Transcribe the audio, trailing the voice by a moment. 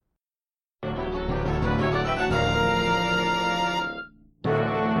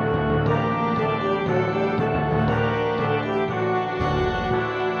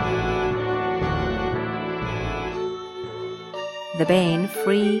the Bane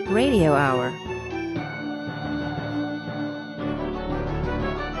Free Radio Hour.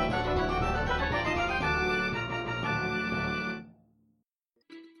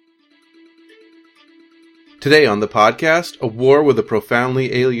 Today on the podcast, a war with a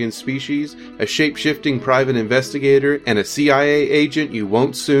profoundly alien species, a shape-shifting private investigator, and a CIA agent you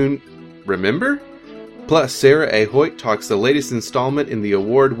won't soon remember? Plus, Sarah A. Hoyt talks the latest installment in the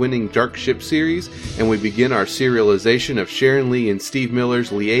award-winning Darkship series, and we begin our serialization of Sharon Lee and Steve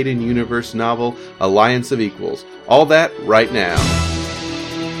Miller's Liaden Universe novel, Alliance of Equals. All that right now.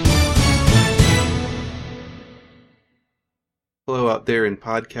 Hello out there in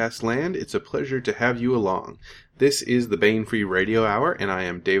podcast land. It's a pleasure to have you along. This is the Bane Free Radio Hour, and I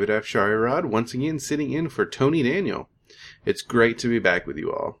am David F. Sharirod, once again sitting in for Tony Daniel. It's great to be back with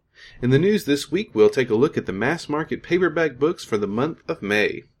you all. In the news this week, we'll take a look at the mass market paperback books for the month of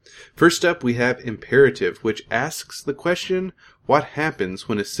May. First up, we have Imperative, which asks the question, what happens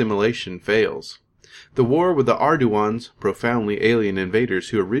when assimilation fails? The war with the Arduans, profoundly alien invaders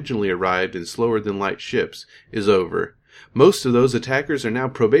who originally arrived in slower-than-light ships, is over. Most of those attackers are now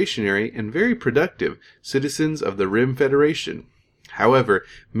probationary and very productive citizens of the Rim Federation. However,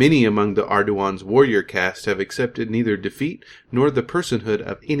 many among the Arduan's warrior caste have accepted neither defeat nor the personhood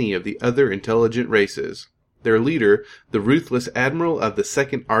of any of the other intelligent races. Their leader, the ruthless admiral of the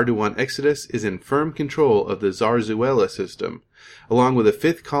Second Arduan Exodus, is in firm control of the Zarzuela system. Along with a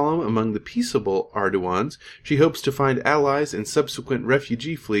fifth column among the peaceable Arduans, she hopes to find allies in subsequent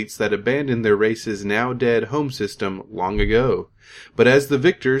refugee fleets that abandoned their race's now-dead home system long ago. But as the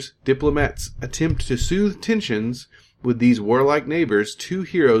victors, diplomats attempt to soothe tensions with these warlike neighbors, two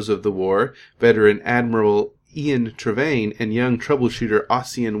heroes of the war, veteran Admiral Ian Trevain and young troubleshooter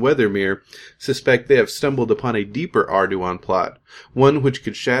Ossian Weathermere, suspect they have stumbled upon a deeper Arduan plot, one which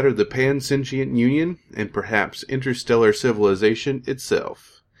could shatter the Pan-Sentient Union and perhaps interstellar civilization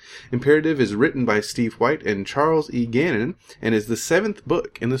itself. Imperative is written by Steve White and Charles E. Gannon and is the seventh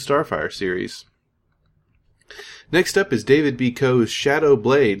book in the Starfire series. Next up is David B. Coe's Shadow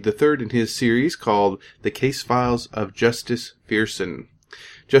Blade, the third in his series called The Case Files of Justice Fearson.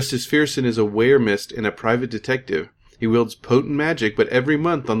 Justice Fearson is a weremist and a private detective. He wields potent magic, but every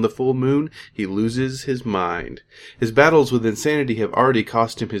month on the full moon, he loses his mind. His battles with insanity have already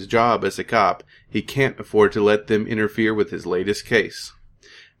cost him his job as a cop. He can't afford to let them interfere with his latest case.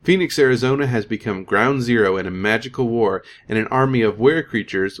 Phoenix, Arizona has become ground zero in a magical war, and an army of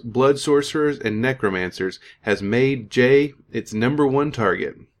were-creatures, blood sorcerers, and necromancers has made Jay its #1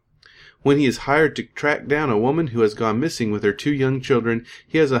 target. When he is hired to track down a woman who has gone missing with her 2 young children,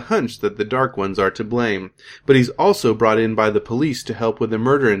 he has a hunch that the Dark Ones are to blame. But he's also brought in by the police to help with a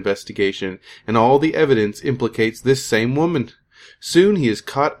murder investigation, and all the evidence implicates this same woman. Soon he is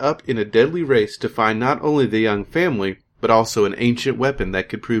caught up in a deadly race to find not only the young family, but also an ancient weapon that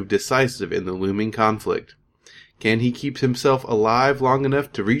could prove decisive in the looming conflict. Can he keep himself alive long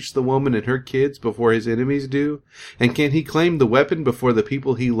enough to reach the woman and her kids before his enemies do? And can he claim the weapon before the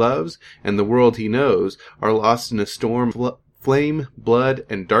people he loves and the world he knows are lost in a storm of flame, blood,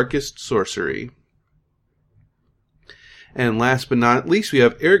 and darkest sorcery? And last but not least, we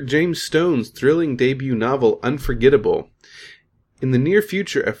have Eric James Stone's thrilling debut novel, Unforgettable. In the near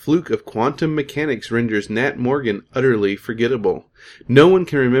future, a fluke of quantum mechanics renders Nat Morgan utterly forgettable. No one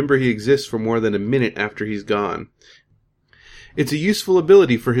can remember he exists for more than a minute after he's gone. It's a useful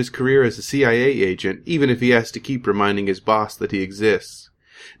ability for his career as a CIA agent, even if he has to keep reminding his boss that he exists.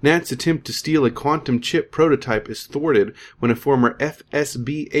 Nat's attempt to steal a quantum chip prototype is thwarted when a former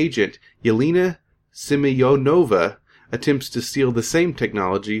FSB agent, Yelena Semyonova, attempts to steal the same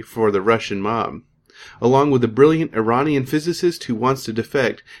technology for the Russian mob. Along with a brilliant Iranian physicist who wants to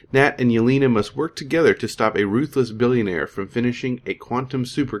defect, Nat and Yelena must work together to stop a ruthless billionaire from finishing a quantum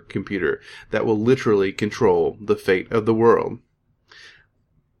supercomputer that will literally control the fate of the world.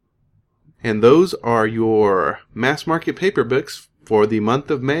 And those are your mass market paper books for the month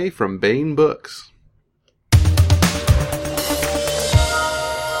of May from Bane Books.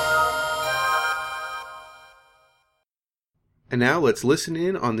 And now let's listen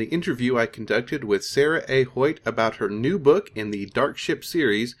in on the interview I conducted with Sarah A. Hoyt about her new book in the Darkship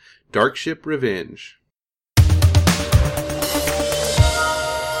series, Darkship Revenge.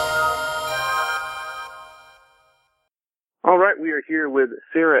 All right, we are here with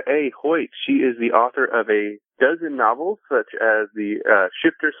Sarah A. Hoyt. She is the author of a dozen novels, such as the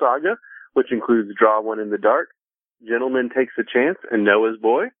Shifter Saga, which includes Draw One in the Dark, Gentleman Takes a Chance, and Noah's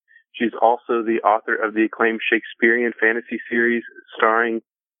Boy. She's also the author of the acclaimed Shakespearean fantasy series starting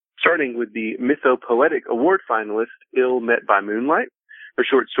with the Mythopoetic Award finalist Ill Met by Moonlight. Her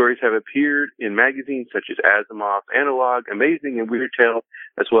short stories have appeared in magazines such as Asimov, Analog, Amazing, and Weird Tales,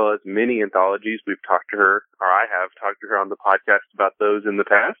 as well as many anthologies. We've talked to her, or I have talked to her on the podcast about those in the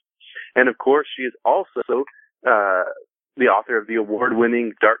past. And of course, she is also the author of the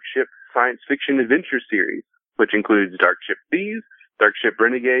award-winning Darkship science fiction adventure series, which includes Darkship Thieves, Darkship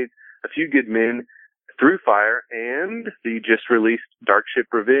Renegades, A Few Good Men, Through Fire, and the just released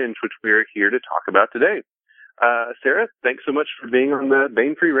Darkship Revenge, which we're here to talk about today. Sarah, thanks so much for being on the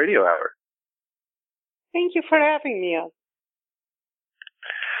Bane Free Radio Hour. Thank you for having me on.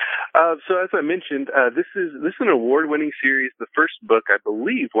 So as I mentioned, this is an award-winning series. The first book, I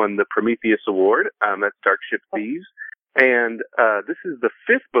believe, won the Prometheus Award. That's Darkship Thieves. And this is the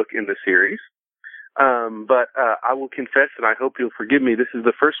fifth book in the series. But I will confess, and I hope you'll forgive me, this is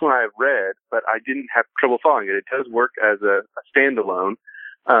the first one I've read, but I didn't have trouble following it. It does work as a standalone.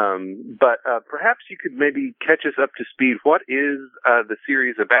 But perhaps you could maybe catch us up to speed. What is the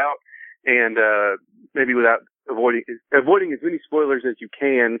series about? And maybe without avoiding as many spoilers as you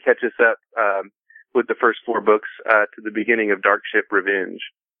can, catch us up with the first four books to the beginning of Darkship Revenge.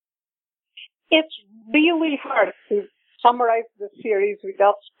 It's really hard to summarize the series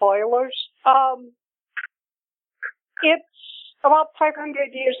without spoilers. It's about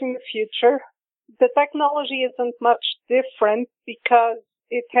 500 years in the future. The technology isn't much different because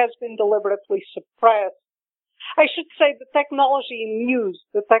it has been deliberately suppressed. I should say the technology in use,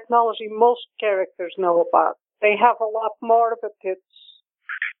 the technology most characters know about. They have a lot more, but it's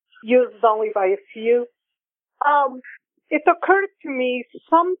used only by a few. It occurred to me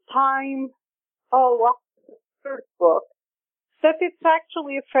sometime, after the third book, that it's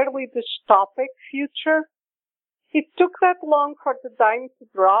actually a fairly dystopic future. It took that long for the dime to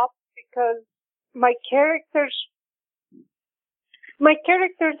drop because my characters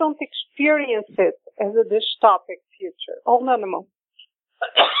don't experience it as a dystopic future. Hold on a moment.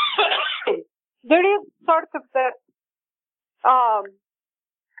 There is sort of that, how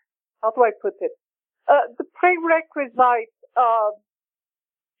do I put it? The prerequisite of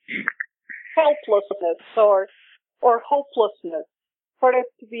helplessness or hopelessness for it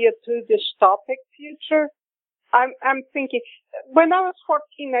to be a too dystopic future. I'm thinking, when I was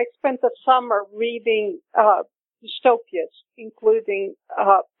 14, I spent the summer reading dystopias, including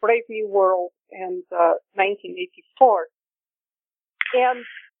Brave New World and 1984. And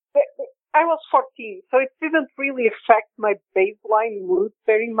I was 14, so it didn't really affect my baseline mood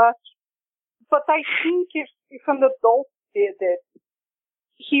very much. But I think if an adult did it,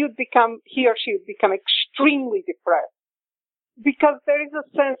 he or she would become extremely depressed. Because there is a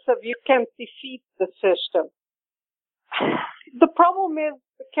sense of you can't defeat the system. The problem is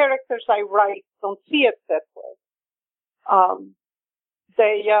the characters I write don't see it that way.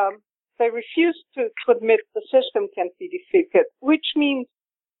 They refuse to admit the system can't be defeated, which means,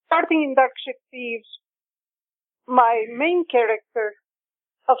 starting in Darkship Thieves, my main character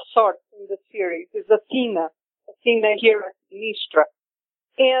of sorts in the series is Athena here at Nistra.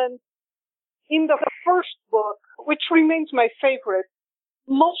 And in the first book, which remains my favorite,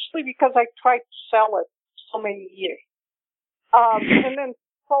 mostly because I tried to sell it so many years, and then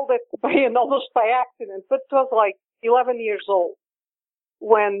sold it almost by accident, but it was like 11 years old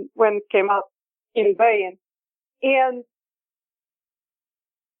when it came out in Bayan. And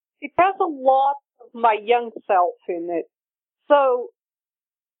it has a lot of my young self in it. So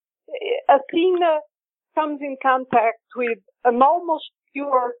Athena comes in contact with an almost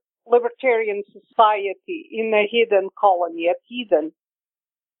pure libertarian society in a hidden colony at Eden.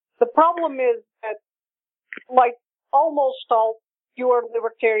 The problem is that, like almost all pure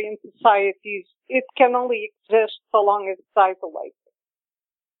libertarian societies, it can only exist so long as it's isolated.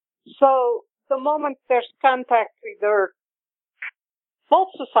 So the moment there's contact with Earth, both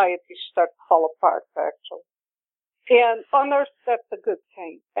societies start to fall apart, actually. And on Earth, that's a good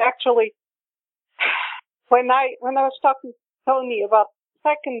thing. Actually, when I was talking to Tony about the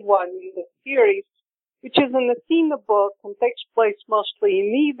second one in the series, which is an Athena book and takes place mostly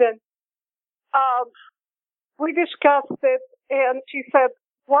in Eden, we discussed it, and she said,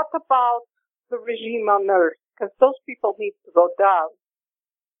 what about the regime on Earth? Because those people need to go down.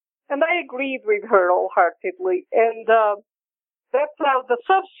 And I agreed with her wholeheartedly. And that's how the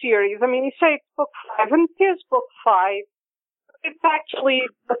sub-series, I mean, you say it's book 5, and it is book 5. It's actually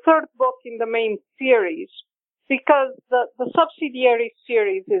the third book in the main series, because the subsidiary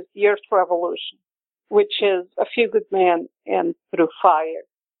series is the Earth Revolution, which is A Few Good Men and Through Fire.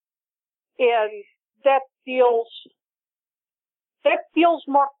 And that deals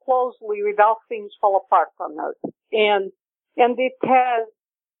more closely with how things fall apart on Earth. And it has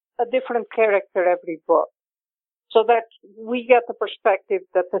a different character every book. so that we get the perspective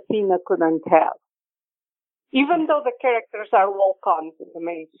that Athena couldn't have. Even though the characters are walk-ons in the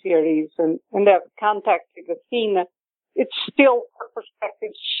main series and have contact with Athena, it's still her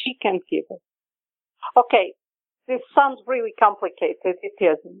perspective she can give it. Okay, this sounds really complicated. It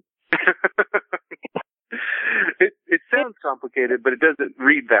isn't. It sounds complicated, but it doesn't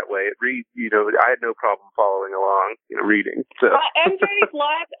read that way. It reads, I had no problem following along, reading. So I'm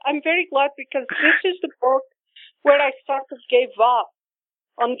very glad because this is the book where I sort of gave up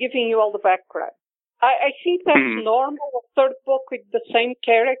on giving you all the background. I think that's normal. A third book with the same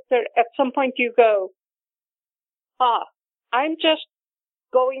character. At some point you go, I'm just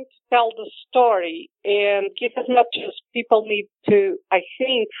going to tell the story and give as much as people need to, I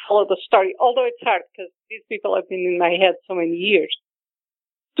think, follow the story. Although it's hard because these people have been in my head so many years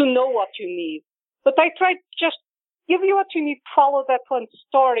to know what you need. But I tried to just give you what you need, follow that one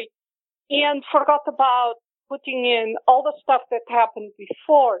story, and forgot about putting in all the stuff that happened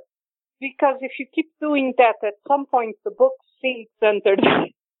before. Because if you keep doing that, at some point the book sinks under the...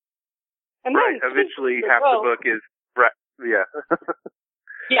 And right, eventually half the book is... Right, yeah.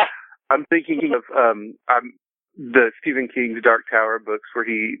 Yeah. I'm thinking of the Stephen King's Dark Tower books where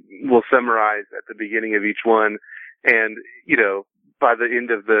he will summarize at the beginning of each one. And, by the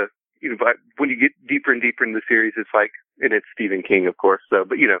end of the... when you get deeper and deeper in the series, it's like... And it's Stephen King, of course. So,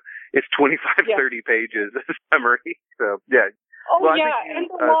 but, it's 25, 30 pages of summary. So, yeah. Oh, well, yeah, and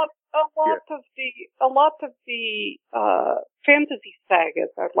a lot of the fantasy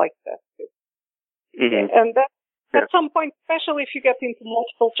sagas are like that too. Mm-hmm. And that at some point, especially if you get into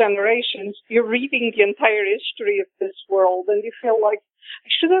multiple generations, you're reading the entire history of this world, and you feel like I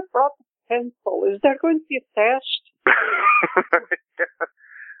should have brought a pencil. Is there going to be a test?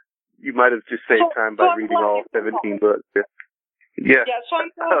 You might have just saved time by reading all 17 books. Yeah. Yeah. So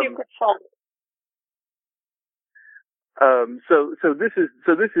I'm glad you could follow. So this is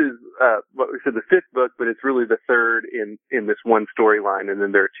what we said, the fifth book, but it's really the third in this one storyline, and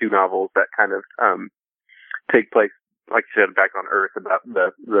then there are two novels that kind of take place, like you said, back on Earth about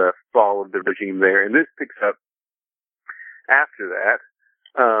the fall of the regime there, and this picks up after that.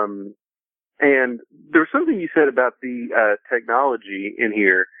 And there was something you said about the technology in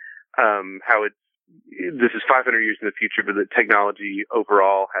here, how this is 500 years in the future, but the technology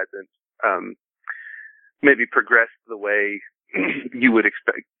overall hasn't maybe progressed the way you would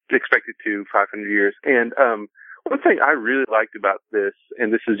expect it to 500 years. And one thing I really liked about this,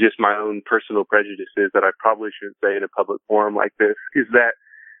 and this is just my own personal prejudices that I probably shouldn't say in a public forum like this, is that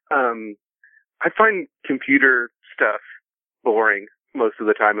I find computer stuff boring most of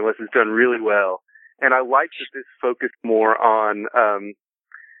the time unless it's done really well. And I like that this focused more on,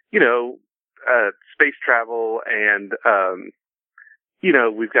 space travel and,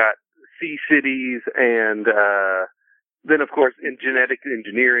 we've got sea cities and then, of course, in genetic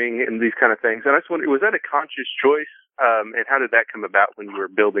engineering and these kind of things. And I just wonder, was that a conscious choice? And how did that come about when you were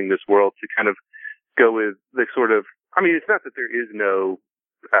building this world to kind of go with the sort of, it's not that there is no,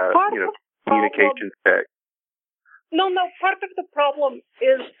 communications tech. No, part of the problem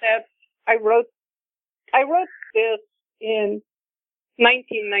is that I wrote this in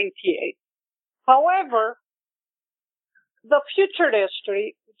 1998. However, the future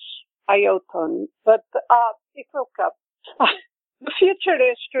history, which I owe Tony, but it will come. The future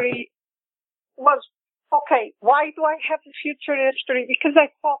history was, okay, why do I have a future history? Because I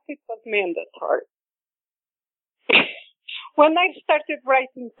thought it was mandatory. When I started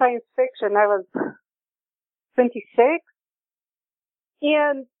writing science fiction, I was 26.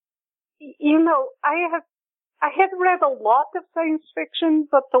 And, I had read a lot of science fiction,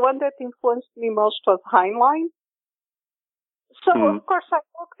 but the one that influenced me most was Heinlein. So, of course, I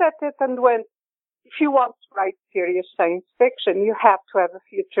looked at it and went, if you want to write serious science fiction, you have to have a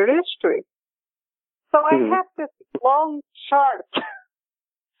future history. So I have this long chart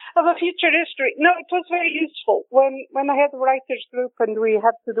of a future history. No, it was very useful. When I had a writers group and we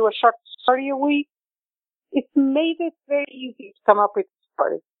had to do a short story a week, it made it very easy to come up with a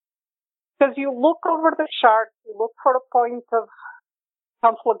story. Because you look over the chart, you look for a point of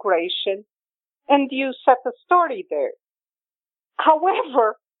conflagration, and you set a story there.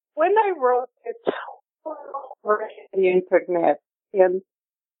 However, when I wrote it over the internet, and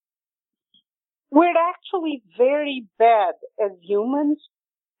we're actually very bad as humans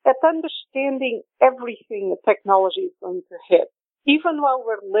at understanding everything the technology is going to hit, even while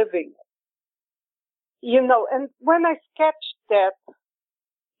we're living it. And when I sketched that,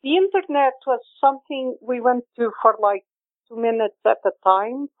 the internet was something we went to for like 2 minutes at a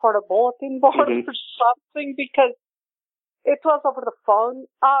time for a bulletin board or something, because it was over the phone.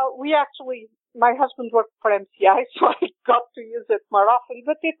 We actually my husband worked for MCI, so I got to use it more often,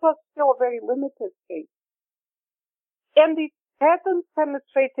 but it was still a very limited thing. And it hadn't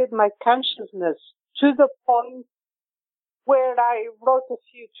penetrated my consciousness to the point where I wrote a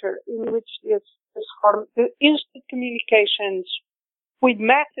future in which this form, the instant communications with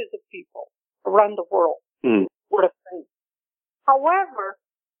masses of people around the world were a thing. However,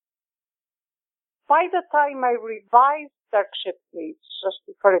 by the time I revised Darkship Revenge, just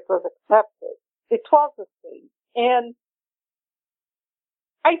before it was accepted, it was a thing. And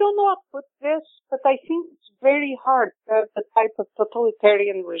I don't know how to put this, but I think it's very hard to have the type of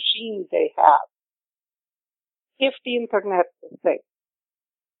totalitarian regime they have if the Internet is a thing.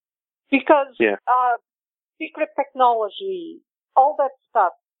 Because secret technology, all that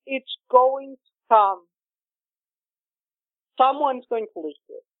stuff, it's going to come. Someone's going to leak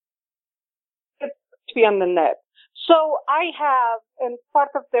it. It's going to be on the net. So I have, and part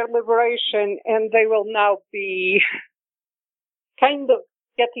of their liberation, and they will now be kind of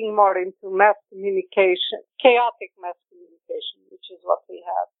getting more into mass communication, chaotic mass communication, which is what we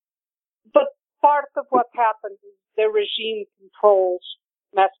have. But part of what happens is the regime controls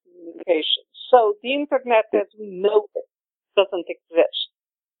mass communication. So the Internet as we know it doesn't exist.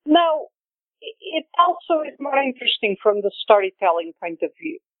 Now, it also is more interesting from the storytelling point of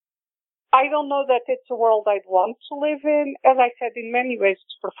view. I don't know that it's a world I'd want to live in. As I said, in many ways,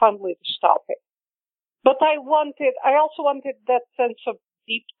 it's profoundly dystopic. But I also wanted that sense of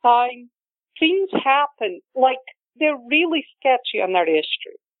deep time. Things happen, like, they're really sketchy on our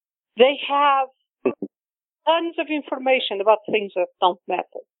history. They have tons of information about things that don't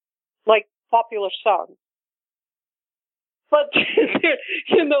matter, like popular songs. But,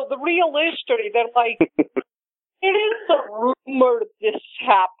 the real history, they're like, it is a rumor this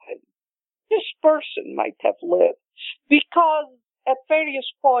happened. This person might have lived. Because at various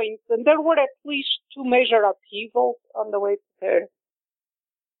points, and there were at least two major upheavals on the way to their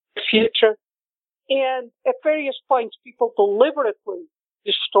future, and at various points, people deliberately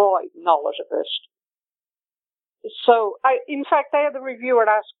destroyed knowledge of history. So, in fact, I had a reviewer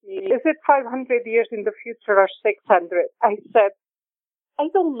ask me, is it 500 years in the future or 600? I said, I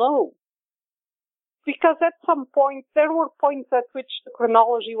don't know. Because at some point, there were points at which the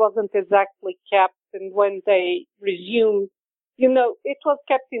chronology wasn't exactly kept, and when they resumed, it was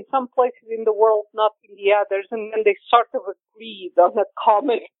kept in some places in the world, not in the others, and then they sort of agreed on a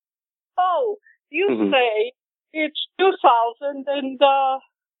common, say it's 2000 and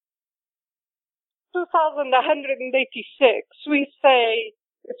 2186. We say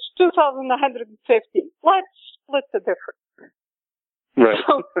it's 2150. Let's split the difference. Right.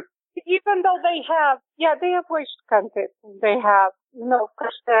 So, even though they have ways to count it, and they have, of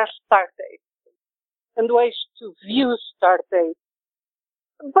course, their start dates and ways to view start dates.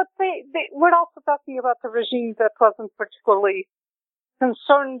 But we're also talking about a regime that wasn't particularly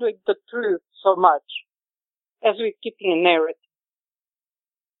concerned with the truth so much as with keeping a narrative.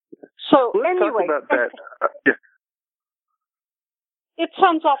 So let's anyway, talk about that. It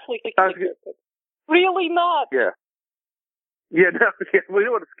sounds awfully complicated. Really not. Yeah. Yeah, no, we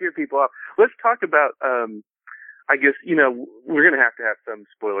don't want to scare people off. Let's talk about, I guess, we're going to have some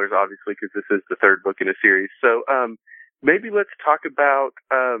spoilers, obviously, because this is the third book in a series. So maybe let's talk about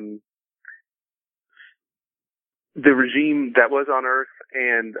the regime that was on Earth,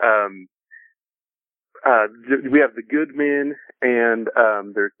 and we have the good men, and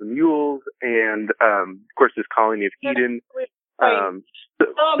there's the mules, and, of course, this colony of Eden.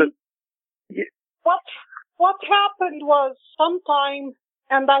 What happened was sometime,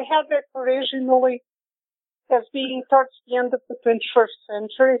 and I had it originally as being towards the end of the 21st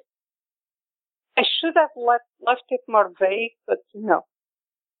century. I should have left it more vague, but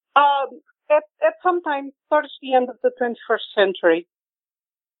at some time towards the end of the 21st century,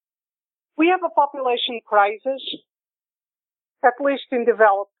 we have a population crisis, at least in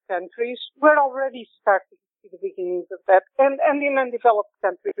developed countries. We're already starting to see the beginnings of that. And in undeveloped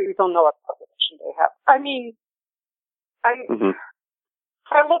countries, we don't know what population they have. I mean, I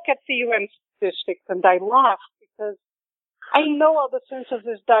look at the UN statistics and I laugh because I know how the census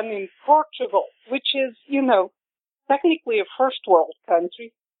is done in Portugal, which is, technically a first world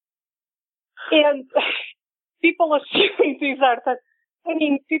country. And people assume these are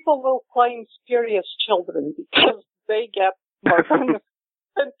people will claim spurious children because they get more bonus.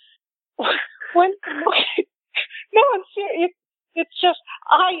 And when no, I'm serious. It's just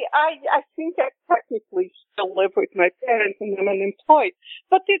I think I technically still live with my parents and I'm unemployed,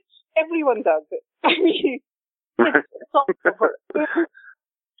 but everyone does it. I mean, it's all over.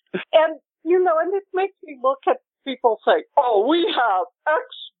 And and it makes me look at people say, "Oh, we have X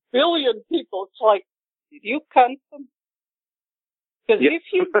billion people. It's like, did you count them? Because if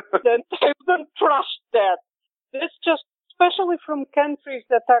you didn't, I wouldn't trust that. It's just, especially from countries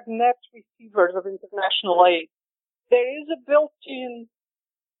that are net receivers of international aid, there is a built-in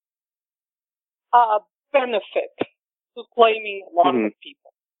benefit to claiming a lot of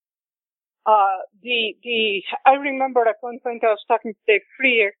people. I remember at one point I was talking to Dave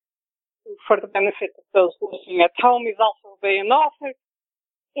Freer, who, for the benefit of those listening at home, is also an author,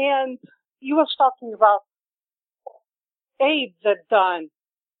 and he was talking about aid that done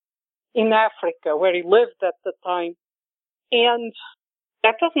in Africa, where he lived at the time, and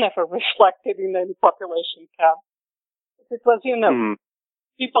that was never reflected in any population count. It was,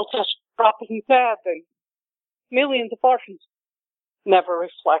 people just dropping dead and millions of orphans. Never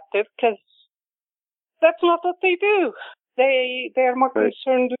reflected, because that's not what they do. They are more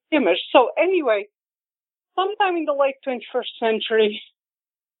concerned with image. So anyway, sometime in the late 21st century,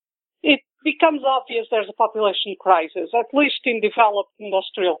 it becomes obvious there's a population crisis, at least in developed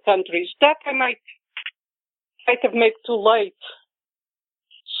industrial countries. That I might have made too late.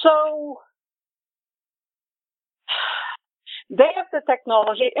 So they have the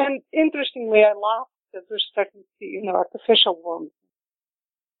technology, and interestingly, I laugh because we're starting to see, artificial ones.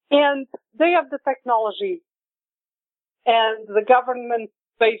 And they have the technology, and the government,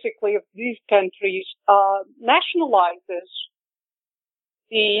 basically, of these countries nationalizes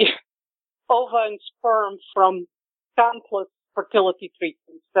the ova and sperm from countless fertility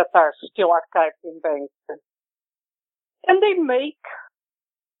treatments that are still archived in banks. And they make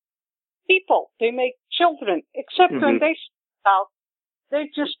people, they make children, except when they start out, they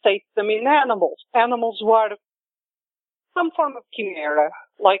just take them in animals. Animals who are some form of chimera,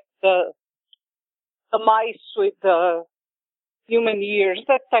 like the mice with the human ears,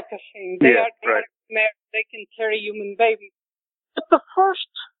 that type of thing. They can carry human babies. But the first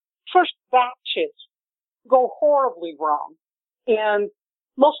batches go horribly wrong. And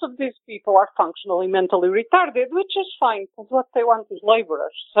most of these people are functionally mentally retarded, which is fine, because what they want is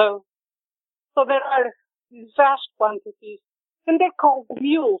laborers. So there are these vast quantities, and they're called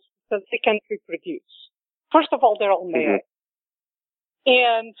mules because they can't reproduce. First of all, they're all male.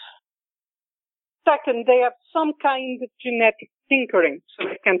 And second, they have some kind of genetic tinkering, so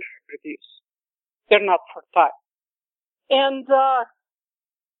they can't reproduce. They're not fertile. And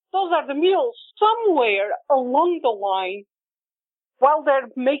those are the mules. Somewhere along the line, while they're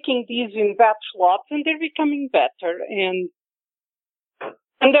making these in batch lots, and they're becoming better, and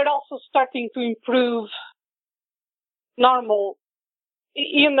they're also starting to improve normal,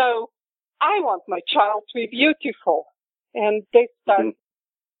 I want my child to be beautiful. And they start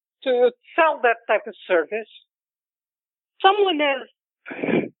to sell that type of service. Someone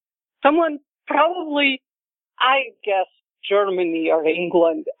probably, I guess, Germany or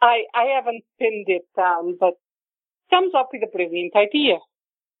England, I haven't pinned it down, but comes up with a brilliant idea.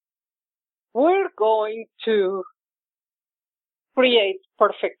 We're going to create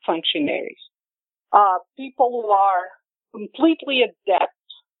perfect functionaries. People who are completely adept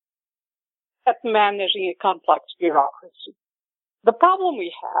at managing a complex bureaucracy. The problem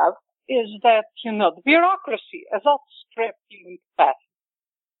we have is that, the bureaucracy has outstripped human capacity.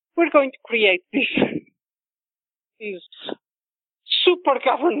 We're going to create these super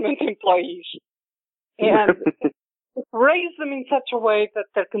government employees and raise them in such a way that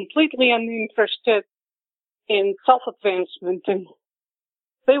they're completely uninterested in self-advancement, and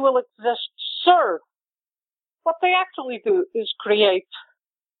they will exist to serve. What they actually do is create,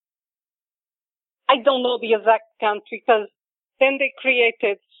 I don't know the exact count, because then they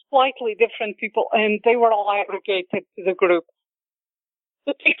created slightly different people and they were all aggregated to the group.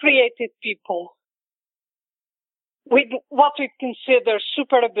 But they created people with what we consider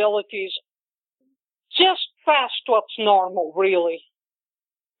super abilities, just past what's normal, really.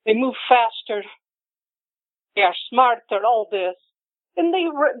 They move faster, they are smarter, all this. And they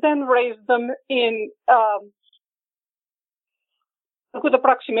then raise them in a good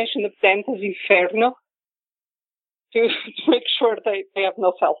approximation of Dante's Inferno to make sure they have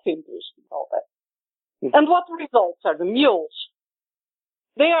no self-interest and all that. And what results are the mules.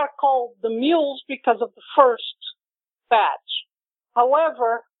 They are called the mules because of the first batch.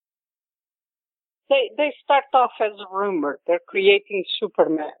 However, they start off as a rumor. They're creating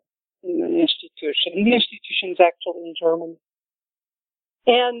Superman in an institution. The institution is actually in Germany.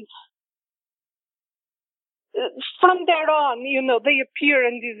 And from there on, they appear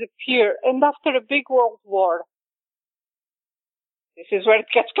and disappear. And after a big world war, this is where it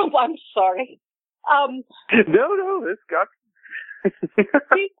gets complex. I'm sorry. No, it's got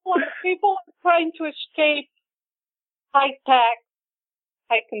people are trying to escape high tax,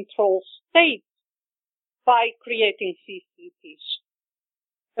 high control state by creating CCTs.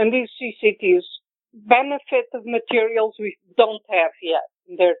 And these CCTs benefit of materials we don't have yet.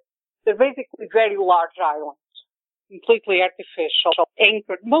 They're basically very large islands, completely artificial,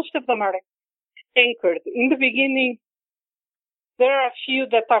 anchored. Most of them are anchored. In the beginning, there are a few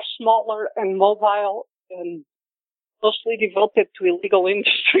that are smaller and mobile and mostly devoted to illegal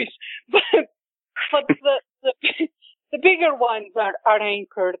industries, but the bigger ones are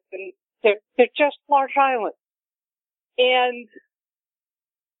anchored, and they're just large islands. And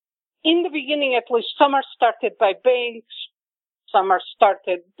in the beginning, at least, some are started by banks, some are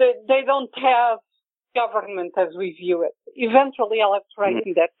started. They don't have government as we view it. Eventually, I'll have to write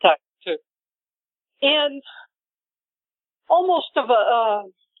in that time too. And almost of a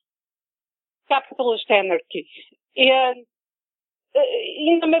capitalist anarchy. And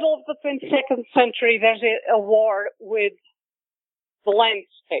in the middle of the 22nd century, there's a war with the land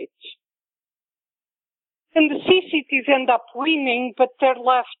states. And the CCTs end up winning, but they're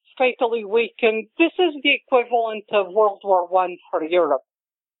left fatally weakened. This is the equivalent of World War I for Europe.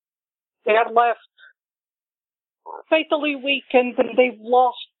 They are left fatally weakened, and they've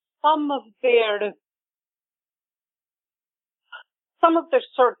lost some of their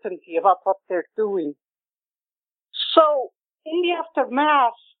certainty about what they're doing. So, in the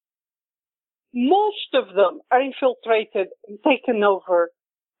aftermath, most of them are infiltrated and taken over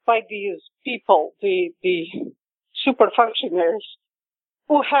by these people, the super functionaries,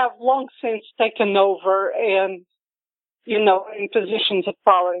 who have long since taken over and, in positions of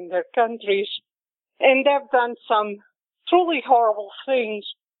power in their countries. And they've done some truly horrible things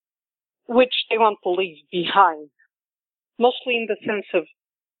which they want to leave behind, mostly in the sense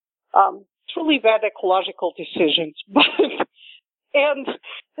of truly bad ecological decisions. and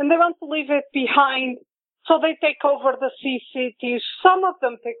they want to leave it behind, so they take over the CCTs. Some of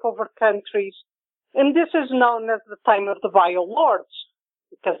them take over countries, and this is known as the time of the biolords,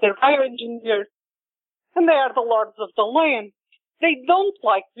 because they're bioengineered, and they are the lords of the land. They don't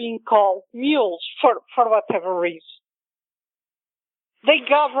like being called mules for whatever reason. They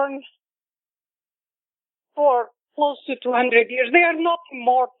govern for close to 200 years. They are not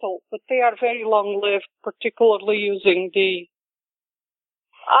immortal, but they are very long-lived, particularly using the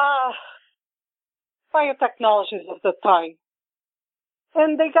biotechnologies of the time.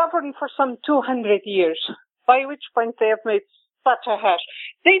 And they govern for some 200 years, by which point they have made such a hash.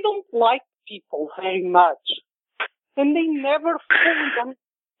 They don't like people very much, and they never fully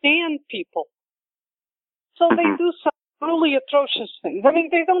understand people. So they do some truly atrocious things. I mean,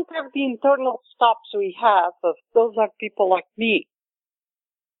 they don't have the internal stops we have of those are people like me,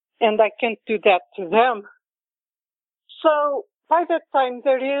 and I can't do that to them. So by that time,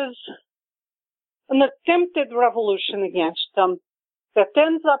 there is an attempted revolution against them that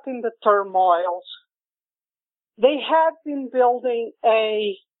ends up in the turmoils. They had been building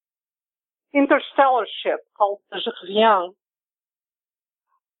a interstellar ship called the Sharon.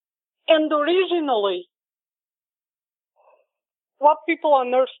 And originally, what people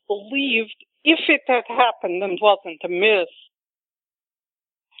on Earth believed, if it had happened and wasn't a myth,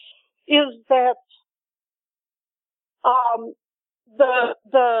 is that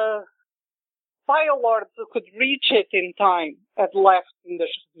the biolords who could reach it in time had left in the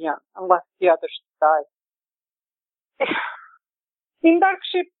Sharon and left the others to die. In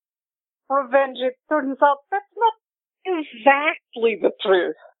Darkship Revenge, it turns out that's not exactly the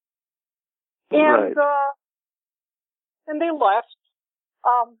truth. And, right. And they left.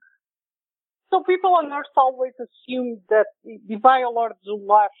 So people on Earth always assumed that the biolords who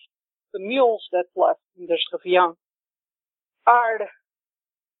left, the mules that left in the Sharon, are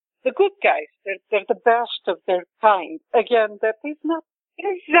the good guys. They're the best of their kind. Again, that is not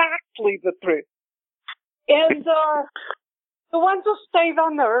exactly the truth. And the ones who stayed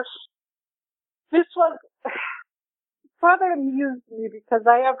on Earth, this was rather amused me because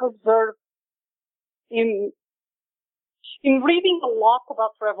I have observed in reading a lot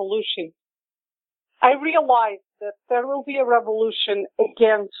about revolution, I realized that there will be a revolution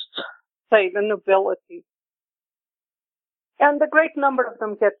against, say, the nobility. And a great number of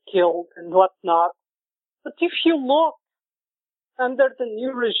them get killed and whatnot. But if you look under the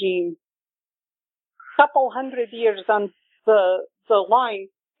new regime, couple hundred years on the line,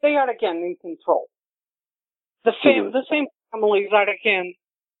 they are again in control. The same families are again.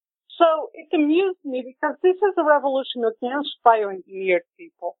 So it amused me because this is a revolution against bioengineered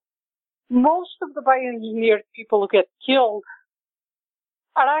people. Most of the bioengineered people who get killed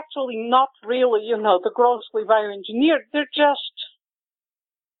are actually not really, the grossly bioengineered. They're just,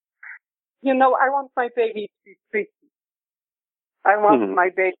 I want my baby to be pretty. I want my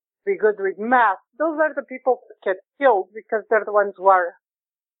baby to be good with math. Those are the people that get killed because they're the ones who are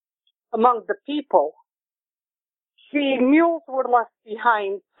among the people. The mules were left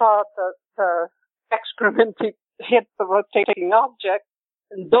behind, saw the excrement hit the rotating object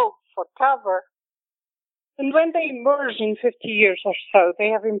and dove for cover. And when they emerge in 50 years or so, they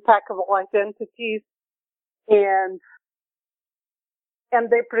have impeccable identities and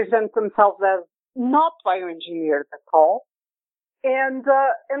they present themselves as not bioengineered at all. And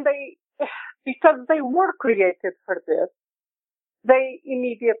they, because they were created for this, they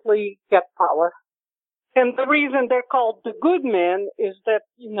immediately get power. And the reason they're called the good men is that,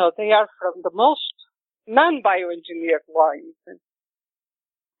 they are from the most non-bioengineered lines. And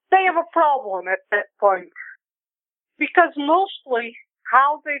they have a problem at that point because mostly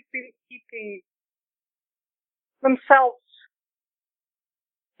how they've been keeping themselves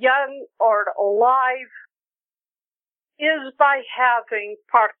young or alive is by having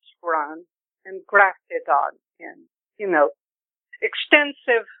parts run and grafted on and,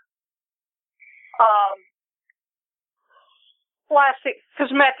 extensive plastic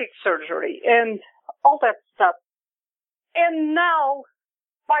cosmetic surgery and all that stuff. And now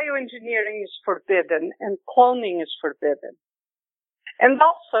bioengineering is forbidden and cloning is forbidden. And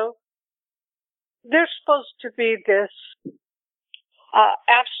also, they're supposed to be this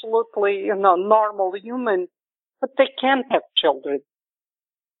absolutely, normal human, but they can't have children.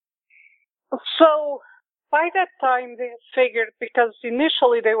 So by that time, they figured, because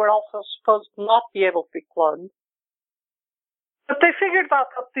initially they were also supposed to not be able to be cloned, but they figured out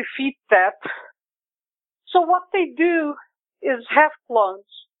how to defeat that. So what they do is have clones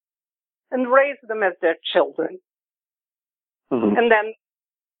and raise them as their children, and then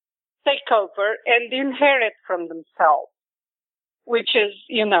take over and inherit from themselves, which is,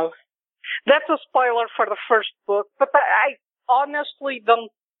 that's a spoiler for the first book, but I honestly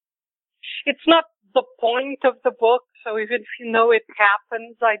don't, it's not the point of the book, so even if it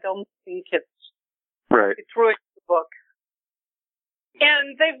happens, I don't think it's ruins the book.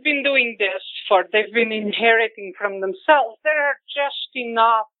 And they've been doing this they've been inheriting from themselves. There are just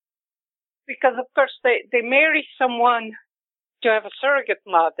enough, because of course they marry someone to have a surrogate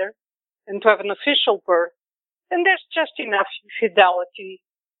mother and to have an official birth, and there's just enough infidelity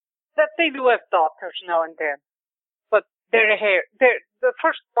that they do have daughters now and then. But the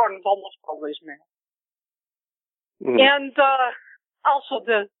firstborn is almost always male. And also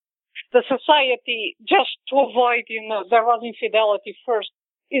the society, just to avoid, there was infidelity first,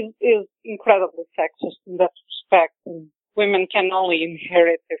 is incredibly sexist in that respect. And women can only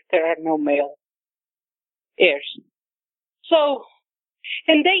inherit if there are no male heirs. So,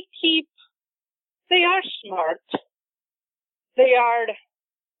 and they are smart, they are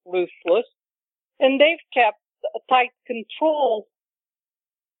ruthless, and they've kept a tight control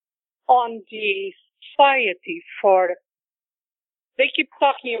on the society they keep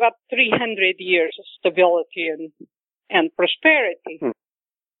talking about 300 years of stability and prosperity.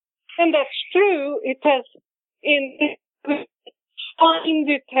 And that's true. It has, it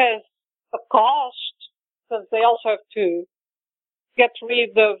has a cost, because they also have to get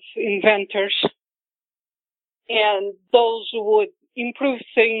rid of inventors, and those would improve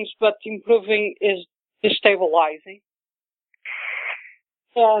things, but improving is destabilizing.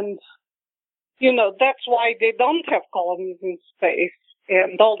 And, that's why they don't have colonies in space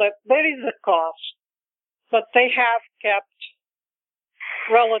and all that. There is a cost, but they have kept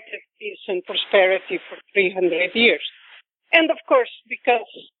relative peace and prosperity for 300 years. And of course, because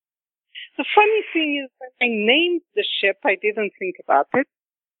the funny thing is, when I named the ship, I didn't think about it,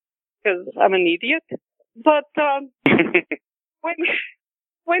 because I'm an idiot. But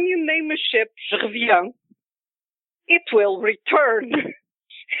when you name a ship Revient, it will return.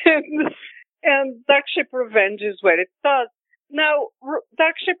 And Darkship Revenge is where it does. Now,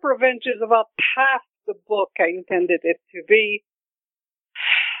 Darkship Revenge is about half the book I intended it to be.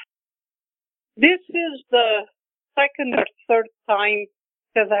 This is the second or third time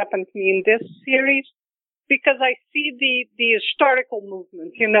it has happened to me in this series, because I see the historical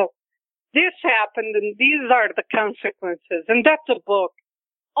movement. This happened and these are the consequences. And that's a book.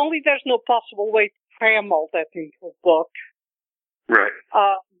 Only there's no possible way to cram all that into a book. Right.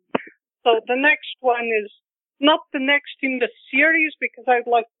 So the next one is not the next in the series, because I'd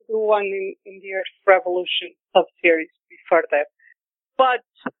like to do one in the Earth Revolution sub-series before that. But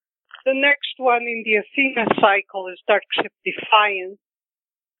the next one in the Athena cycle is Darkship Defiance,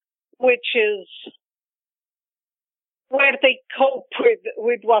 which is where they cope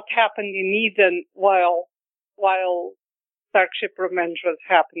with what happened in Eden while Darkship Revenge was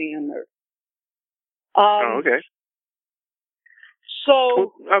happening on Earth. Okay. So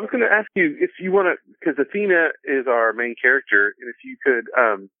well, I was going to ask you if you want to, because Athena is our main character, and if you could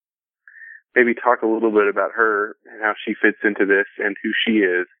maybe talk a little bit about her and how she fits into this and who she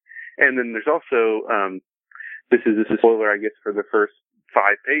is. And then there's also, this is a spoiler, I guess, for the first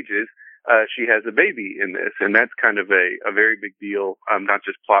 5 pages. She has a baby in this, and that's kind of a very big deal, not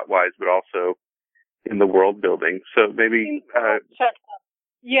just plot-wise, but also in the world building. So maybe...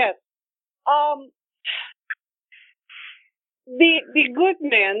 yes. The good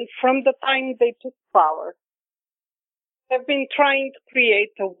men, from the time they took power, have been trying to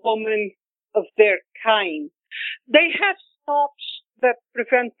create a woman of their kind. They have stops that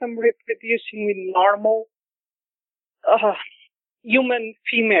prevent them reproducing with normal human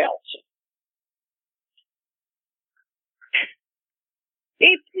females.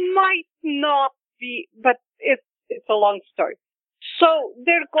 It might not be, but it's a long story. So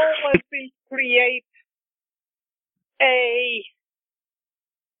their goal has been to create a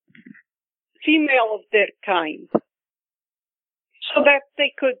female of their kind so that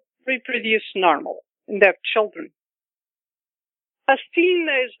they could reproduce normal and have children.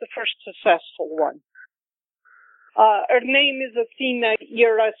 Athena is the first successful one. Her name is Athena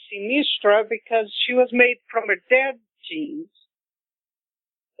Ira Sinistra because she was made from her dad's genes.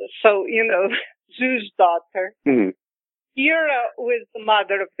 So, Zeus' daughter. Mm-hmm. Ira was the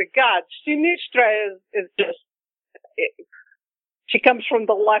mother of the gods. Sinistra is just, she comes from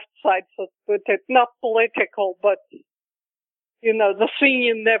the left side, so to put it, not political, but, the thing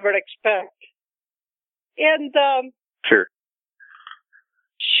you never expect. And, sure.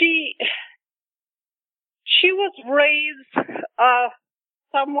 She was raised, I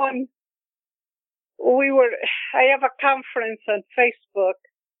have a conference on Facebook.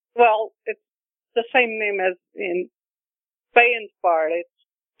 Well, it's the same name as in Bane's Bar. It's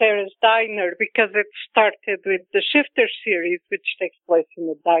Sarah's Diner because it started with the Shifter series, which takes place in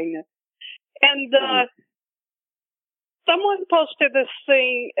the diner. And someone posted this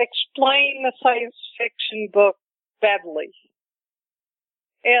thing, explain a science fiction book badly.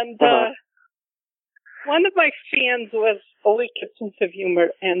 And one of my fans was a wicked sense of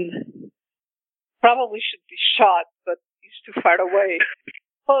humor and probably should be shot, but he's too far away.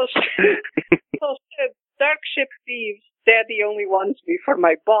 Posted Darkship Thieves, Daddy only wants me for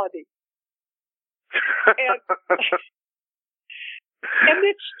my body. And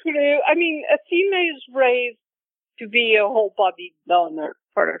it's true. I mean, Athena is raised to be a whole-body donor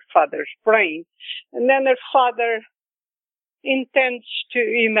for her father's brain. And then her father intends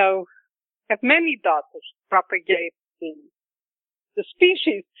to, have many daughters, propagate the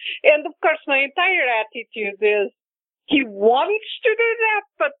species. And of course, my entire attitude is he wants to do that,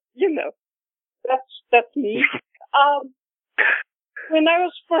 but that's me. When I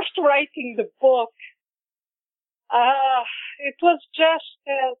was first writing the book, it was just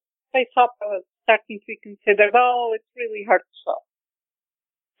as I thought I was starting to be considered, it's really hard to solve.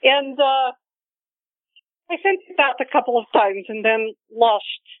 And I sent it out a couple of times and then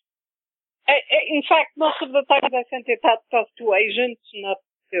lost. In fact, most of the times I sent it out to agents, not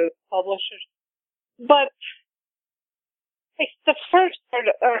to publishers. But the first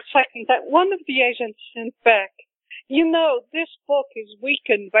or second time, one of the agents sent back, this book is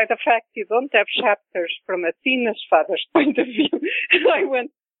weakened by the fact you don't have chapters from Athena's father's point of view. And I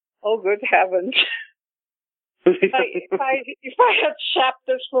went, oh, good heavens. If I had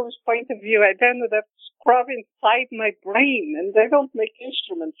chapters from his point of view, I then would have to scrub inside my brain, and they don't make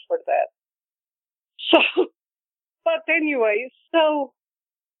instruments for that. So, but anyway, so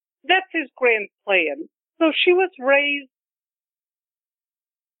that's his grand plan. So she was raised,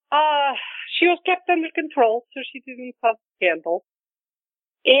 she was kept under control, so she didn't cause scandal.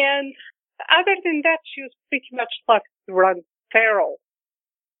 And other than that, she was pretty much left to run feral.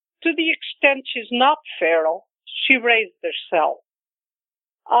 To the extent she's not feral, she raised herself.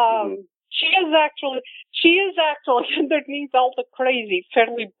 She is actually underneath all the crazy,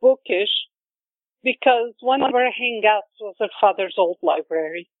 fairly bookish, because one of her hangouts was her father's old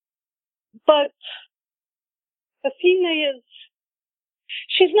library. But Athena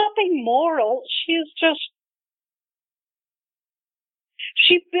she's nothing moral. She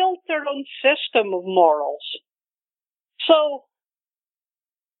built her own system of morals. So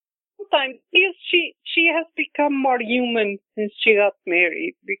sometimes she has become more human since she got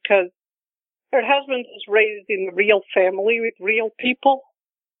married because her husband was raised in a real family with real people.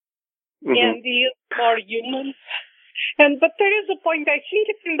 Mm-hmm. And he is more human. But there is a point, I think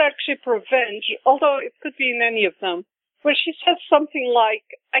it's in Darkship Revenge, although it could be in any of them, where she says something like,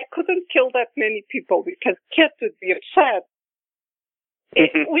 I couldn't kill that many people because Kit would be upset.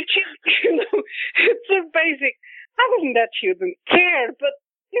 Which is, it's a basic, other than that, she didn't care, but,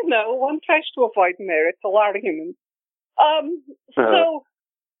 one tries to avoid marital arguments. So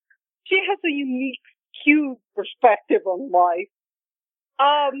she has a unique, cute perspective on life.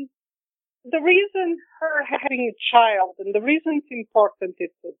 The reason her having a child, and the reason it's important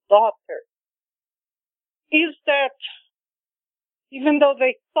it's a daughter, is that even though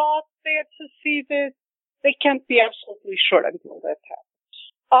they thought they had succeeded, they can't be absolutely sure until that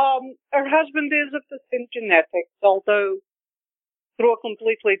happens. Her husband is of the same genetics, although through a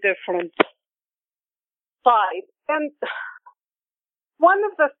completely different side. And one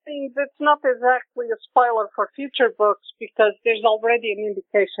of the things, it's not exactly a spoiler for future books because there's already an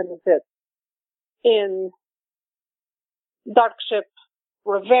indication of it in Darkship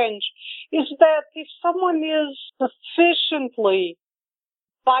Revenge, is that if someone is sufficiently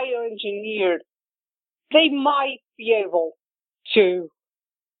bioengineered, they might be able to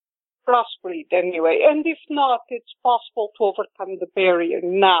crossbreed anyway. And if not, it's possible to overcome the barrier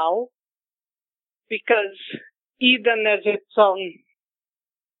now, because Eden has its own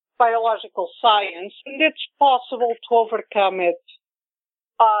biological science, and it's possible to overcome it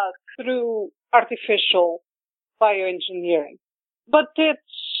through artificial bioengineering. But it's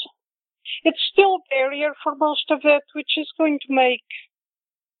still a barrier for most of it, which is going to make,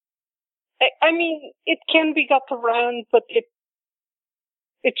 it can be got around, but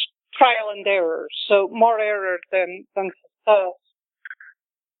it's trial and error, so more error than success.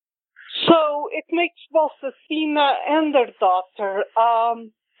 So it makes both Athena and her daughter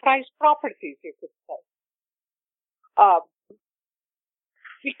prized properties, you could say.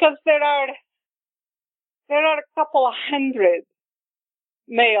 Because there are a couple of hundred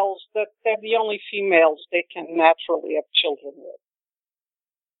males that they're the only females they can naturally have children with.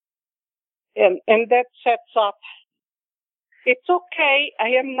 And that sets up, it's okay, I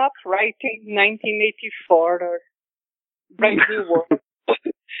am not writing 1984 or Brave New World.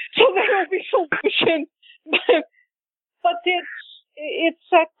 So there will be solutions. But it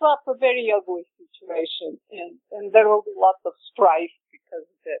sets up a very ugly situation, and there will be lots of strife because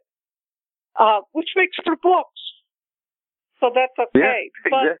of it, which makes for books. So that's okay.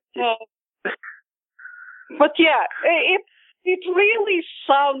 Yeah, exactly. But yeah, it really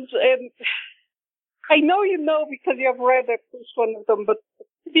sounds, and I know you know because you have read at least one of them, but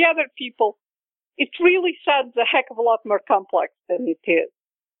the other people, it really sounds a heck of a lot more complex than it is.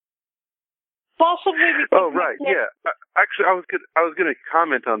 Possibly because... Oh, right, yeah. Actually, I was going to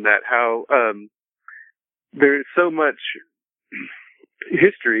comment on that, how there's so much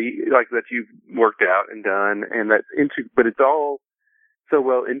history like that you've worked out and done, and but it's all so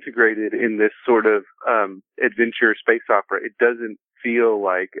well integrated in this sort of adventure space opera. It doesn't feel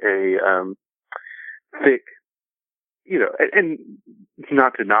like a thick, and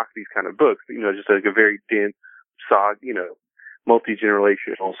not to knock these kind of books, but, just like a very dense saga,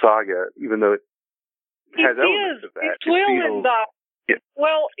 multi-generational saga, even though it has elements of that. It will end up. Yeah.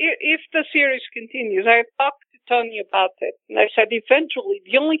 Well, if the series continues, I talked to Tony about it, and I said eventually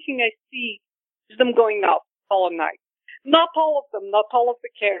the only thing I see is them going out all night. Not all of them, not all of the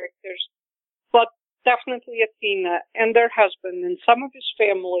characters, but definitely Athena and their husband and some of his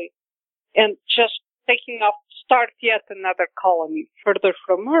family, and just taking off to start yet another colony further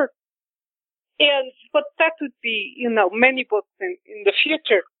from Earth. But that would be, many books in the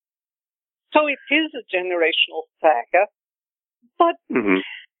future. So it is a generational saga, but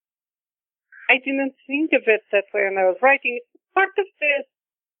I didn't think of it that way when I was writing it. Part of this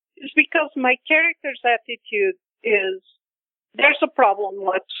is because my character's attitude is, there's a problem,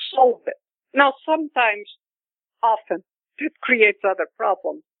 let's solve it. Now, often, it creates other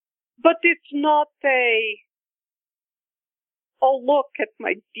problems. But it's not look at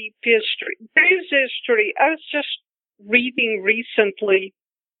my deep history. There is history. I was just reading recently,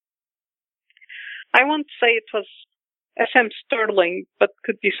 I won't say it was S.M. Sterling, but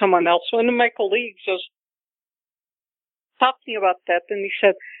could be someone else. One of my colleagues was talking about that, and he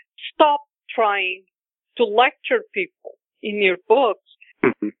said, stop trying to lecture people in your books,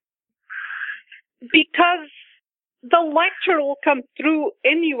 because the lecture will come through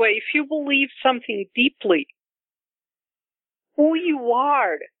anyway if you believe something deeply. Who you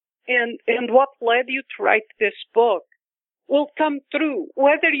are and what led you to write this book will come through,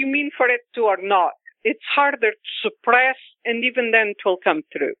 whether you mean for it to or not. It's harder to suppress, and even then it will come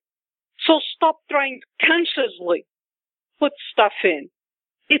through. So stop trying to consciously put stuff in.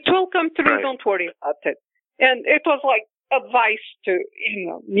 It will come through, right. Don't worry about it. And it was like advice to,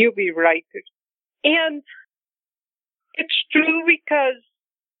 newbie writers. And it's true because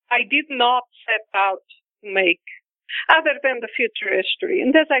I did not set out to make, other than the future history.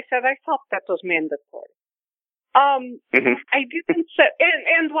 And as I said, I thought that was mandatory. I didn't say,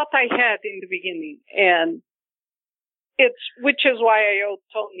 and what I had in the beginning, and which is why I owe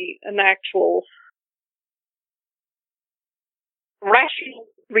Tony an actual rational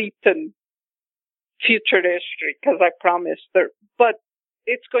written future history, because I promised her, but